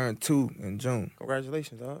 About to turn 2 in June.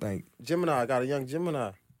 Congratulations, dog. Like Gemini, I got a young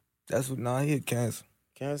Gemini. that's what he had cancer.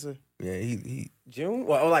 Cancer? Yeah, he June?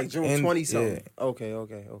 Well, like June And- 20 something. yeah.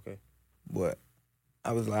 Okay. but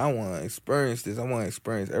I was like, I wanna experience this. I wanna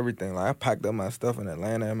experience everything. Like I packed up my stuff in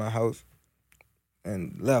Atlanta in my house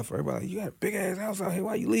and left. Everybody like, you got a big ass house out here,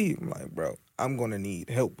 why you leave? I'm like, bro, I'm gonna need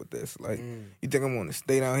help with this. Like, you think I'm gonna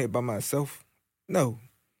stay down here by myself? No.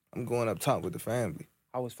 I'm going up top with the family.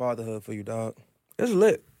 How was fatherhood for you, dog? It's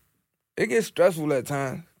lit. It gets stressful at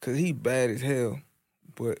times because he bad as hell.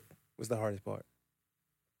 But What's the hardest part?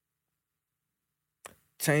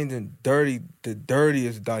 changing the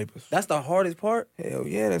dirtiest diapers. That's the hardest part? Hell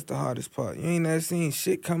yeah, that's the hardest part. You ain't never seen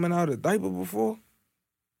shit coming out of diaper before?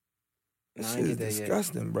 That Nah, I shit ain't is get that yet.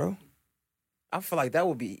 disgusting, bro. I feel like that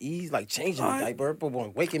would be easy, like changing the Alright. diaper,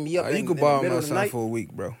 but waking me up You in could the borrow middle my of the son night. for a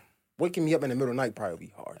week, bro. Waking me up in the middle of the night probably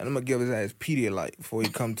be hard. And I'm gonna give his ass Pedialyte before he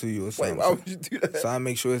come to you or Wait, something. why would you do that? So I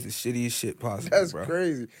make sure it's the shittiest shit possible, That's bro.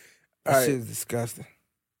 crazy. That All right. shit is disgusting.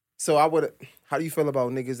 So how do you feel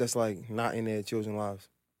about niggas that's like not in their children's lives?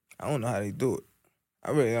 I don't know how they do it.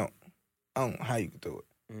 I really don't. I don't know how you could do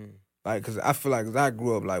it. Like, cause I feel like, cause I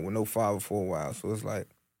grew up like with no father for a while, so it's like,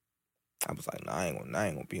 I was like, nah, I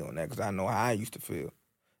ain't gonna be on that, cause I know how I used to feel.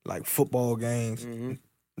 Like football games,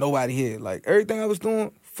 nobody here. Like everything I was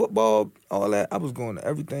doing, football, all that, I was going to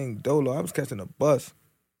everything dolo. I was catching a bus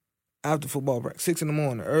after football practice, 6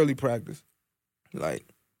 a.m, early practice. Like,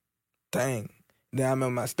 dang. Then I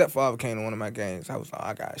remember my stepfather came to one of my games. I was like,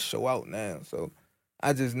 I gotta show out now. So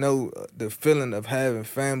I just know the feeling of having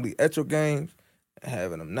family at your games and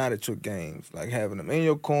having them not at your games. Like having them in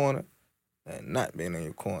your corner and not being in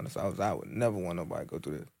your corner. So I would never want nobody to go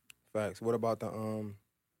through this. Facts. What about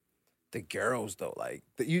the girls though? Like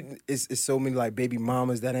it's so many like baby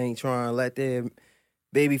mamas that ain't trying to let their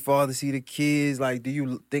baby father see the kids. Like, do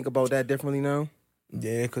you think about that differently now?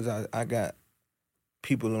 Yeah, because I got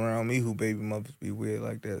people around me who baby mothers be weird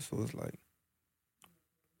like that. So it's like,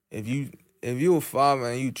 if you a father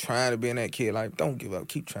and you trying to be in that kid life, don't give up.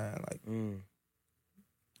 Keep trying.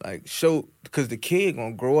 Like show, because the kid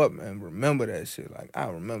gonna grow up and remember that shit. Like, I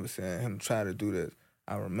remember seeing him try to do this.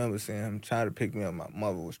 I remember seeing him try to pick me up. My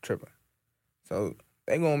mother was tripping. So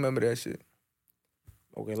they gonna remember that shit.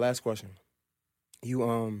 Okay, last question. You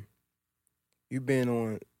been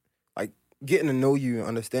on, like, getting to know you and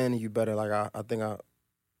understanding you better. Like, I think I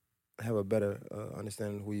have a better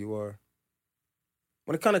understanding of who you are.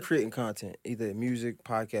 When it comes to creating content, either music,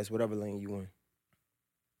 podcast, whatever lane you in.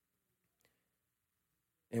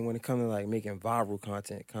 And when it comes to, like, making viral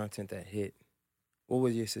content that hit, what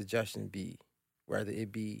would your suggestion be? Rather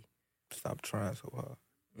it be Stop trying so hard.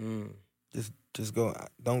 mm. Just go.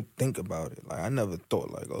 Don't think about it. Like I never thought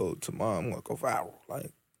like, oh, tomorrow I'm gonna go viral.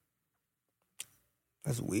 Like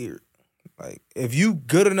that's weird. Like if you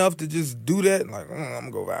good enough to just do that, like I'm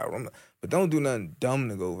gonna go viral. But don't do nothing dumb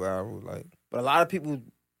to go viral. Like, but a lot of people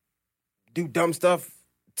do dumb stuff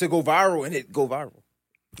to go viral and it go viral.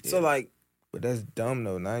 Yeah. So like, but that's dumb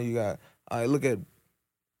though. Now you got. All right, look at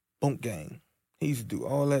Bunk Gang. He used to do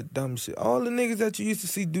all that dumb shit. All the niggas that you used to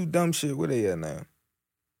see do dumb shit, where they at now?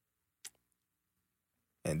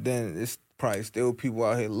 And then it's probably still people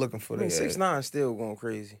out here looking for that. 6ix9ine still going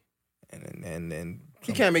crazy. And then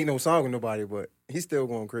he can't make no song with nobody, but he's still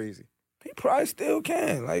going crazy. He probably still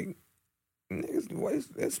can. Like niggas,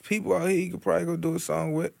 there's people out here you could probably go do a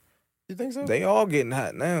song with. You think so? They all getting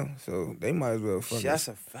hot now, so they might as well fucking. That's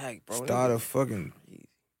a fact, bro. Start a fucking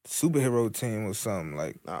superhero team or something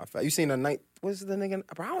like. Nah, fact. You seen the night? What's the nigga?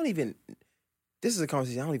 Bro, I don't even. This is a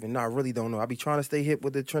conversation I don't even know. I really don't know. I be trying to stay hip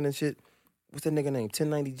with the trending shit. What's that nigga name?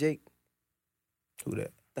 1090 Jake. Who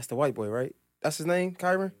that? That's the white boy, right? That's his name,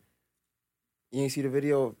 Kyron. You ain't see the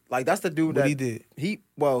video? Like that's the dude what that he did. He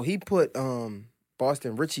put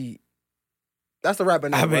Boston Richie. That's the rapper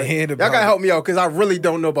name. I've been hearing about. Y'all gotta help me out because I really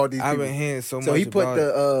don't know about these people. I've been hearing so much. So he put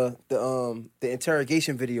about the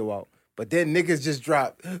interrogation video out, but then niggas just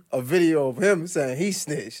dropped a video of him saying he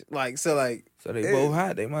snitched. So they both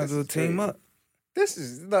hot. They might as well team up. This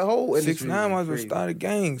is the whole industry. 6ix9ine might as well start a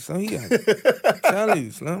gang. So he got. Tell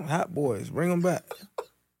you, Slim, hot boys, bring them back.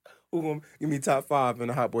 Who gonna give me top 5 in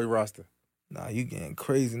the hot boy roster? Nah, you getting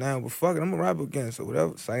crazy now, but fuck it, I'm gonna rap again. So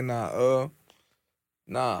whatever. Say nah,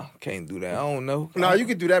 can't do that. I don't know. Nah, you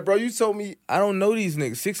can do that, bro. You told me. I don't know these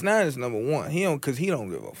niggas. 6ix9ine is number 1. He don't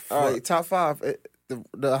give a fuck. All right, top 5.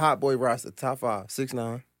 The hot boy roster, top 5.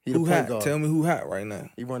 6ix9ine. He the who point hot? guard. Tell me who hot right now.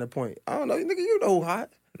 He run the point. I don't know, nigga. You know who hot?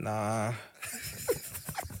 Nah.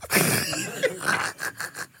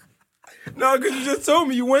 No, because you just told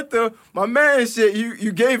me you went to my man shit.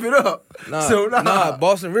 You gave it up. Nah,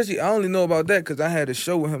 Boston Richie, I only know about that because I had a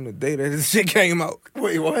show with him the day that this shit came out.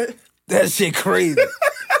 Wait, what? That shit crazy.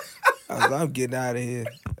 I'm getting out of here.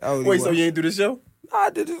 Wait, so you ain't do the show? Nah, I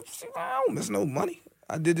did it. I don't miss no money.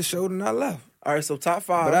 I did the show and I left. All right, so top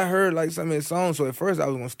 5. But I heard like some of his songs, so at first I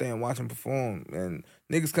was gonna stay and watch him perform. And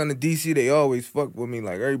niggas come to DC, they always fuck with me.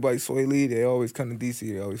 Like everybody Sway Lee, they always come to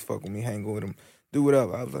DC, they always fuck with me, hang with him, do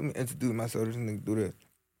whatever. I was like, let me introduce myself to this nigga, do this.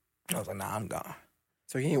 I was like, nah, I'm gone.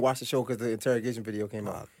 So he ain't watched the show because the interrogation video came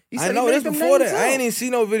out. I know this before that. I ain't even see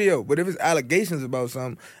no video. But if it's allegations about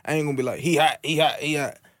something, I ain't gonna be like, he hot.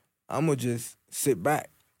 I'm gonna just sit back.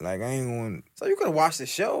 Like I ain't gonna. So you could have watched the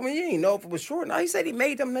show. I mean, you ain't know if it was true or not. He said he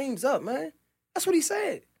made them names up, man. That's what he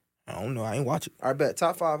said. I don't know. I ain't watch it. All right, bet.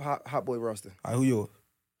 Top 5 hot boy roster. All right, who yours?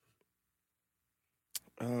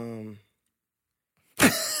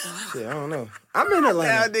 Shit, I don't know. I'm in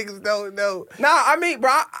Atlanta. Y'all niggas don't know. Nah, I mean, bro,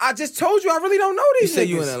 I just told you I really don't know these You say niggas.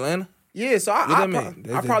 you in Atlanta? Yeah, so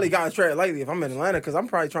I probably got to tread lightly if I'm in Atlanta because I'm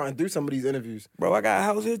probably trying to do some of these interviews. Bro, I got a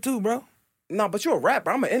house here too, bro. No, but you're a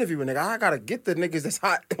rapper. I'm an interviewer, nigga. I got to get the niggas that's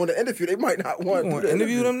hot on the interview. They might not want You to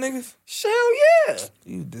interview them niggas? Hell yeah.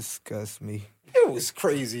 You disgust me. It was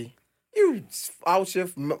crazy. You out your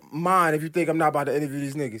mind if you think I'm not about to interview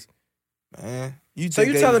these niggas. Man, you So think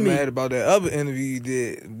you they telling was me- mad about that other interview you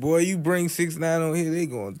did. Boy, you bring 6ix9ine on here, they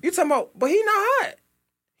going. You talking about, but he not hot.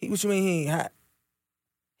 What you mean he ain't hot?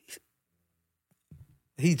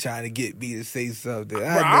 He trying to get me to say something. Bro,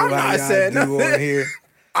 I know I'm how not y'all saying do nothing. on here.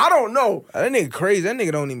 I don't know. That nigga crazy. That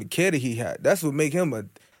nigga don't even care that he hot. That's what make him a.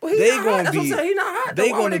 But he They not gonna hot. That's what be- I'm saying. He not hot.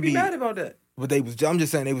 they Why would gonna they be be- mad about that? But I'm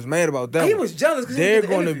just saying they was mad about that. He one. was jealous because They're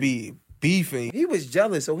going to be beefing. He was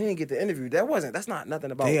jealous, so he didn't get the interview. That's not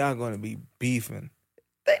nothing about. They are going to be beefing.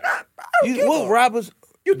 They not. I don't give What a- rappers?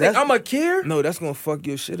 You think I'm a care? No, that's going to fuck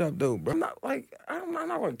your shit up though, bro. I'm not like I'm not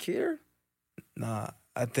gonna care. Nah,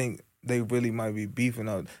 I think they really might be beefing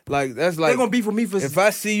out. Like that's like They're gonna beef with me for. if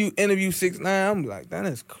I see you interview 6ix9ine, I'm like, that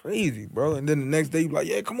is crazy, bro. And then the next day you like,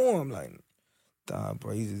 yeah, come on. I'm like, nah,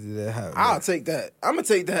 bro, you just did that. I'll take that. I'm gonna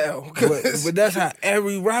take that L. But that's how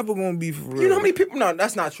every rapper gonna be for real. You know how many people? No,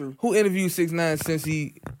 that's not true. Who interviewed 6ix9ine since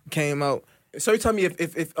he came out? So you tell me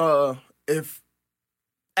if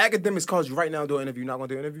academics calls you right now to do an interview, you're not gonna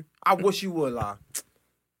do an interview? I wish you would lie.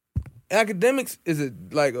 Academics is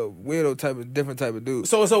like a weirdo different type of dude.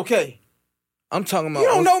 So it's okay. I'm talking about. You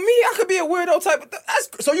don't know me. I could be a weirdo type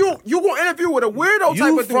of. So you gonna interview with a weirdo type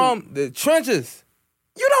You of dude? from the trenches.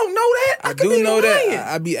 You don't know that? I could do be know lying. that.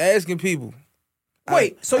 I be asking people.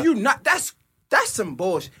 Wait, so you not? That's some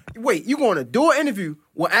bullshit. Wait, you gonna do an interview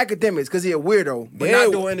with academics because he a weirdo, but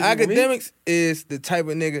not do an interview with me? Academics is the type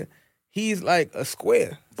of nigga. He's like a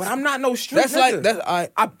square. But I'm not no street nigga.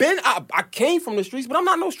 I came from the streets, but I'm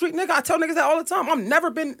not no street nigga. I tell niggas that all the time. I've never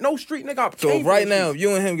been no street nigga. So right now, if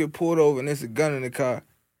you and him get pulled over and there's a gun in the car,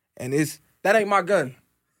 and it's... That ain't my gun.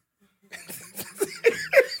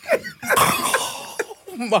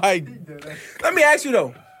 Oh my... Let me ask you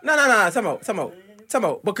though. No. Time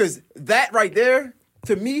out. Because that right there,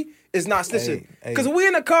 to me, is not snitching. Because we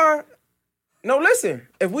in the car... No, listen.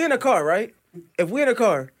 If we in a car, right?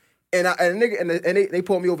 And a nigga and they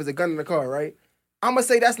pull me over with a gun in the car, right? I'm gonna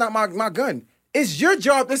say that's not my gun. It's your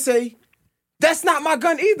job to say that's not my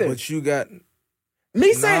gun either. But you got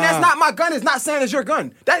me saying that's not my gun is not saying it's your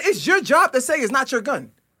gun. That is your job to say it's not your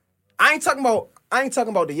gun. I ain't talking about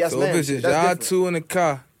the yes man. So if it's just y'all two in the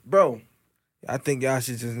car, bro, I think y'all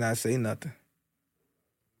should just not say nothing.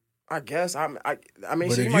 I guess I mean,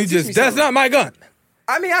 but if you just that's not my gun.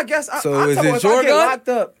 I mean, I guess. So is it your gun?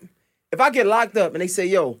 If I get locked up and they say,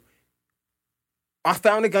 "Yo, I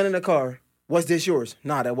found a gun in the car. Was this yours?"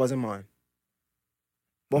 Nah, that wasn't mine.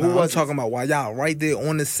 But who was talking about? While y'all right there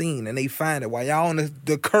on the scene and they find it, while y'all on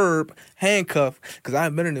the curb handcuffed, because I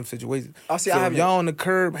haven't been in them situations. So y'all on the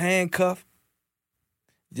curb handcuffed,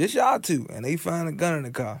 just y'all two, and they find a gun in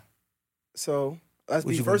the car. So let's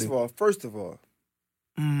be first of all,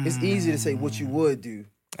 it's easy to say what you would do.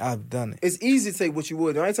 I've done it. It's easy to say what you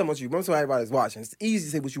would do. I ain't talking about you. I'm talking about everybody that's watching. It's easy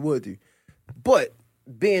to say what you would do. But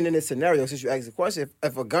being in this scenario, since you asked the question,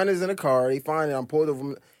 if a gun is in a car, they find it, I'm pulled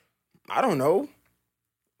over, I don't know.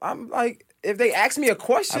 I'm like, if they ask me a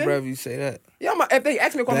question. I'd rather you say that. Yeah, if they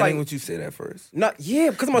ask me a question, that like. Ain't what you say that first.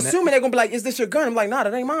 Because I'm assuming they're going to be like, is this your gun? I'm like, nah,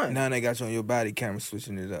 that ain't mine. Now they got you on your body camera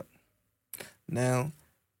switching it up. Now,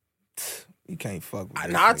 you can't fuck with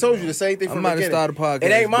that. I told you the same thing from the beginning. I'm about to start a podcast.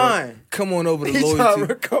 It ain't mine. Come on over to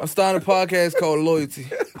Loyalty. I'm starting a podcast called Loyalty.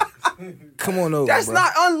 Come on over, That's bro.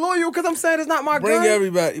 not unloyal because I'm saying it's not my gun. Bring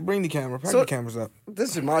everybody. Bring the camera. Pack the cameras up.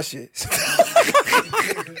 This is my shit.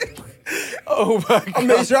 Oh, my God. I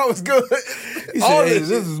made sure I was good. He said, hey,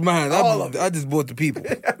 this is mine. I just bought the people.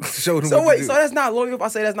 Showed them so what wait, to do. so that's not loyal if I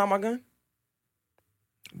say that's not my gun?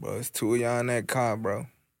 Bro, it's two of y'all in that car, bro.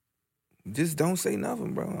 Just don't say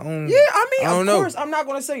nothing, bro. Of course, I'm not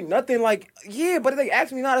going to say nothing like, but if they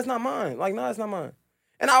ask me, that's not mine. Like, it's not mine.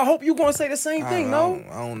 And I hope you're going to say the same thing, no?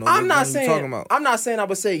 I don't know. I'm not saying I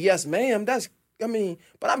would say yes, ma'am. But I'm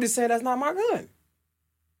just saying that's not my gun.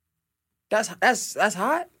 That's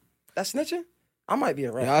hot? That's snitching? I might be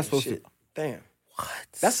a rat. Yeah, I supposed to. Damn. What?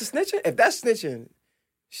 That's a snitching? If that's snitching,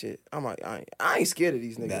 shit, I ain't scared of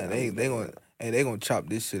these niggas. Nah, they gonna chop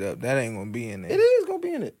this shit up. That ain't gonna be in there. It is gonna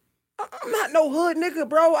be in it. I'm not no hood nigga,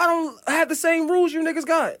 bro. I don't have the same rules you niggas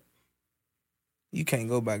got. You can't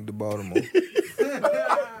go back to Baltimore.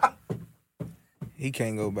 He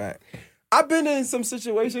can't go back. I've been in some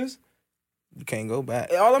situations. You can't go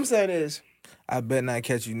back. All I'm saying is, I bet not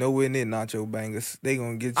catch you nowhere near Nacho Bangers. They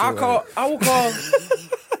gonna get you. I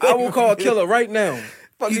will call Killer right now.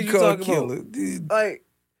 Fuck you talking Killer, about? Dude. Like,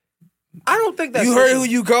 I don't think that. You heard who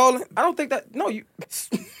you calling? I don't think that. No, you.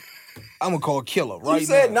 I'm gonna call Killer right now. You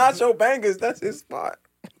said Nacho Bangers. That's his spot.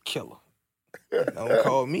 Killer. Don't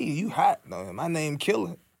call me. You hot. No, my name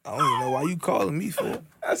Killer. I don't even know why you calling me for.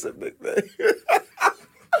 That's a big thing. I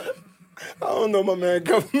don't know my man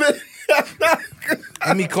government.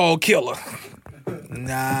 Let me call Killer.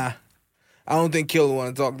 Nah. I don't think Killer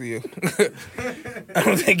want to talk to you. I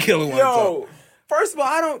don't think Killer want to talk. First of all,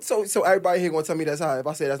 I don't. So everybody here gonna tell me that's hot. If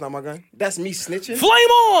I say that's not my gun, that's me snitching. Flame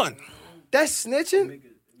on. That's snitching. Make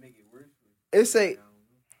it worse. It say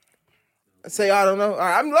I don't know. All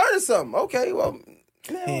right, I'm learning something. Okay, well,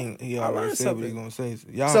 he already said what he gonna say.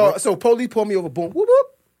 So police pull me over. Boom, whoop whoop.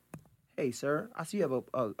 Hey, sir, I see you have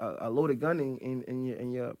a loaded gun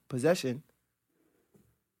in your possession.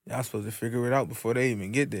 Y'all supposed to figure it out before they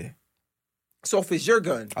even get there. So if it's your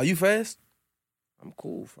gun, are you fast? I'm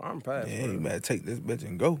cool. I'm fast. Yeah, you better take this bitch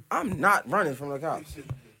and go. I'm not running from the cops.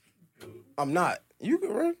 I'm not. You can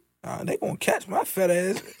run. They gonna catch my fat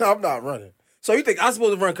ass. No, I'm not running. So you think I'm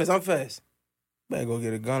supposed to run because I'm fast? Better go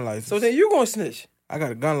get a gun license. So then you gonna snitch? I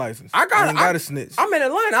got a gun license. I ain't got a snitch. I'm in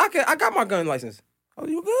Atlanta. I got my gun license. Oh,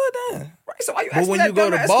 you good then? Right. So why you But when you go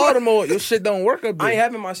to Baltimore, your shit don't work up there. I ain't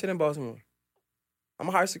having my shit in Baltimore. I'm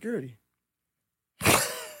a higher security.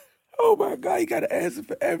 Oh my God, you got to answer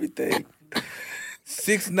for everything.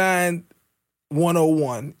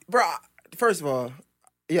 69101. Bro, first of all,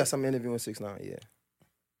 yes, I'm interviewing 6ix9ine, yeah.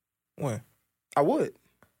 When? I would.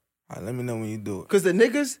 All right, let me know when you do it. Because the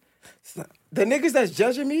niggas that's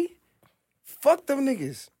judging me, fuck them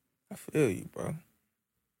niggas. I feel you, bro.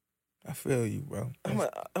 I feel you, bro.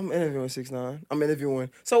 I'm interviewing 6ix9ine. I'm interviewing.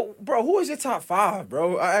 So, bro, who is your top 5,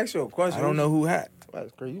 bro? I asked you a question. I don't know who hot.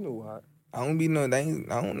 That's crazy. You know who hot. I don't be know. I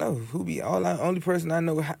don't know who be. Only person I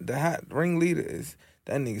know the hot ringleader is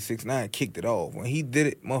that nigga 6ix9ine kicked it off. When he did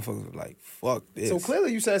it, motherfuckers was like, "Fuck this." So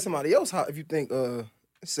clearly, you said somebody else hot. If you think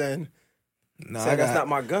saying that's not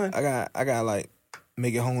my gun. I got like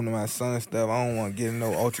make it home to my son and stuff. I don't want to get in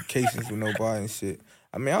no altercations with nobody and shit.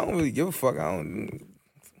 I mean, I don't really give a fuck.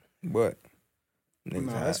 But niggas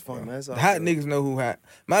nah, hot, that's fun, man. That's hot niggas know who hot.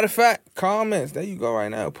 Matter of fact, comments. There you go right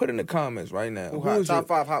now. Put in the comments right now. Who hot? Top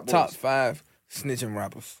 5 hot boys. Top 5 snitching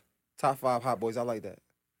rappers. Top 5 hot boys. I like that.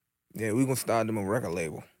 Yeah, we gonna start them a record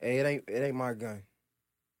label. Hey, it ain't my gun.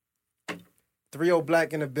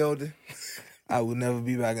 3OHBlack in the building. I will never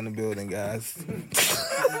be back in the building, guys.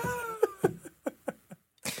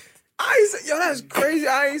 I ain't say, yo, that's crazy.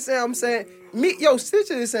 I ain't saying. I'm saying me. Yo,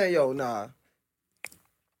 Stitcher is saying, yo, nah.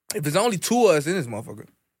 If it's only 2 of us in this motherfucker.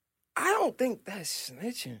 I don't think that's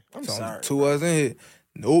snitching. I'm it's sorry. Only 2 of us in here.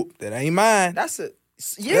 Nope, that ain't mine. That's a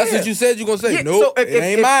yeah. That's what you said you gonna say. Yeah, nope, so it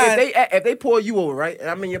ain't mine. If they pull you over, right, and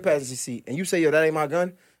I'm in your passenger seat, and you say, yo, that ain't my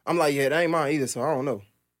gun, I'm like, yeah, that ain't mine either, so I don't know.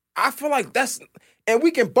 I feel like that's, and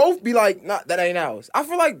we can both be like, nah, that ain't ours. I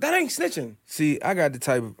feel like that ain't snitching. See, I got the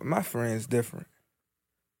type of, my friends different.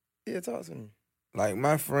 Yeah, talk to me. Like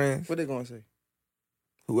my friends. What they gonna say?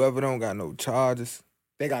 Whoever don't got no charges.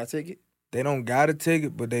 They got a ticket? They don't got a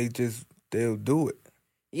ticket, but they'll do it.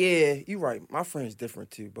 Yeah, you right. My friend's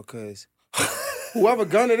different too, because whoever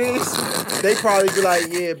gun it is, they probably be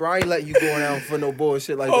like, yeah, bro, I ain't letting you go down for no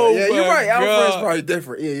bullshit like that. Yeah, you're right. Our friend's probably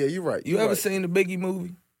different. Yeah, you're right. You ever seen the Biggie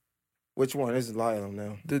movie? Which one? This is Lyle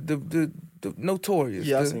now. The Notorious.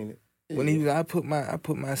 Yeah, I seen it. Yeah. When he was, I put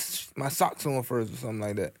my socks on first or something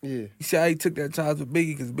like that. Yeah. You see how he took that charge with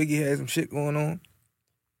Biggie because Biggie had some shit going on?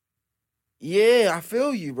 Yeah, I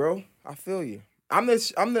feel you, bro. I feel you.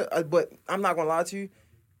 But I'm not gonna lie to you.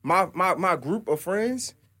 My group of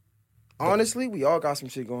friends, honestly, we all got some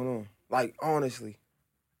shit going on. Like, honestly.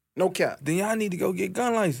 No cap. Then y'all need to go get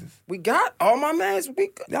gun license. We got all my mans.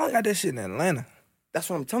 Y'all got that shit in Atlanta. That's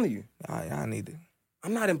what I'm telling you. Y'all need to.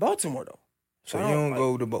 I'm not in Baltimore, though. So you don't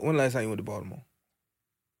go to... When last time you went to Baltimore?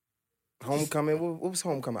 Homecoming. What was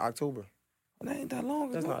homecoming? October. That ain't that long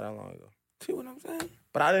ago. That's not that long ago. See what I'm saying?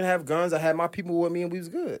 But I didn't have guns. I had my people with me, and we was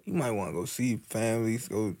good. You might want to go see families.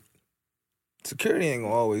 Go. Security ain't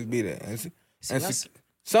gonna always be there.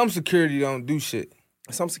 Some security don't do shit.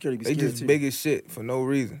 Some security be they scared just too. big as shit for no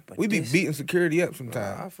reason. But we be beating security up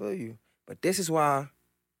sometimes. I feel you. But this is why, let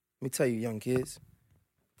me tell you, young kids,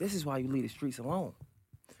 this is why you leave the streets alone.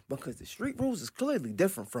 Because the street rules is clearly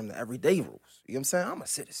different from the everyday rules. You know what I'm saying? I'm a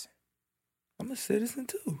citizen. I'm a citizen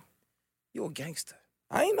too. You're a gangster.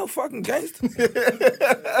 I ain't no fucking gangster.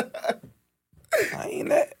 I ain't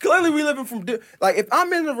that. Clearly we living from, like, if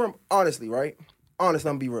I'm in the room, honestly, right? Honest,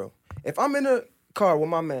 I'm be real. If I'm in a car with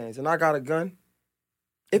my mans and I got a gun,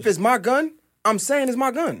 if it's my gun, I'm saying it's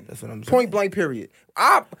my gun. That's what I'm saying. Point blank, period.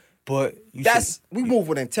 We move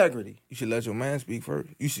with integrity. You should let your man speak first.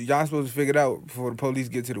 Y'all supposed to figure it out before the police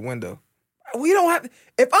get to the window. We don't have to,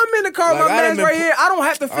 if I'm in the car with my man's right here, I don't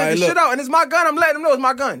have to figure shit out. And it's my gun, I'm letting them know it's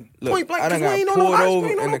my gun. Look, point blank, I done we ain't got on pulled no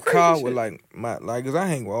over in the car with shit. cause I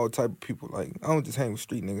hang with all type of people. Like, I don't just hang with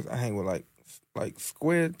street niggas. I hang with like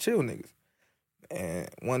square chill niggas. And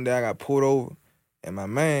one day I got pulled over, and my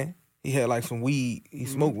man, he had like some weed. He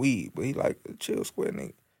smoked weed, but he like a chill square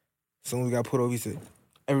nigga. As soon as we got pulled over, he said,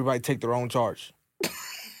 "Everybody take their own charge."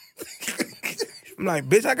 I'm like,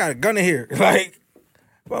 bitch, I got a gun in here.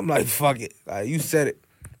 But I'm like, fuck it. Like, you said it.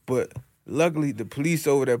 But luckily, the police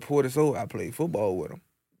over there pulled us over. I played football with them.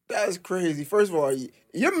 That's crazy. First of all,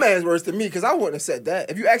 your man's worse than me because I wouldn't have said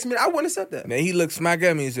that. If you asked me, I wouldn't have said that. Man, he looked smack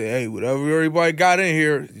at me and said, "Hey, whatever everybody got in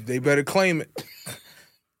here, they better claim it."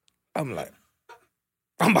 I'm like,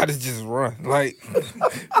 I'm about to just run. Like,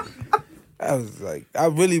 I was like, I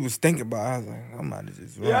really was thinking about it. I was like, I'm about to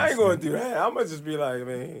just run. Yeah, I ain't going to do that. I'm going to just be like,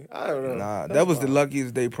 man, I don't know. Nah, that was the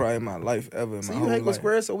luckiest day probably in my life ever. In so my you whole hang with life.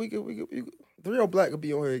 Square so we could 3OHBlack could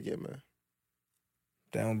be on here again, man.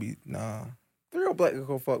 That don't be, nah. 3OHBlack could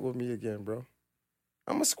go fuck with me again, bro.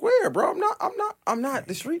 I'm a Square, bro. I'm not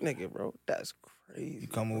the street nigga, bro. That's crazy. You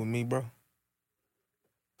coming with me, bro?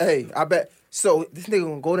 Hey, I bet. So this nigga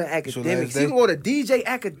gonna go to academics. He gonna go to DJ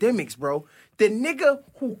Academics, bro. The nigga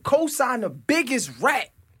who co-signed the biggest rat.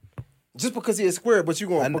 Just because he is Square, but you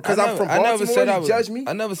going because I'm from Baltimore, you judge me?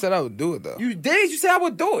 I never said I would do it, though. You did? You said I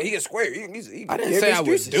would do it. He is Square. I didn't say I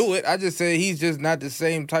would do it. I just said he's just not the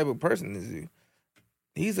same type of person as you.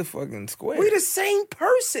 He's a fucking Square. We the same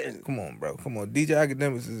person. Come on, bro. Come on. DJ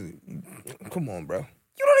Academics is... Come on, bro.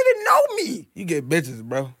 You don't even know me. You get bitches,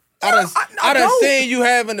 bro. I done seen you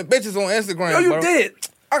having the bitches on Instagram, Yo, you bro. did.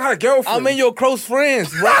 I got a girlfriend. I'm in your close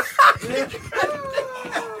friends, bro.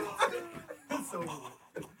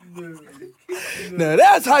 Now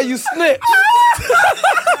that's how you snitch.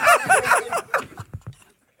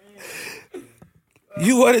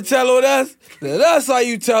 You want to tell on us? Now that's how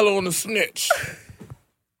you tell on the snitch.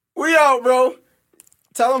 We out, bro.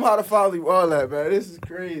 Tell them how to follow you, all that, man. This is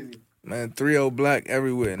crazy. Man, 3OHBlack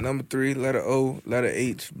everywhere. Number 3, letter O, letter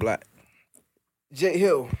H, black. J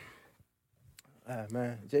Hill. Ah,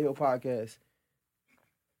 man. J Hill podcast.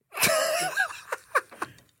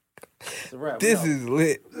 It's a wrap. This is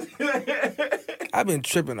lit. I've been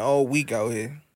tripping all week out here.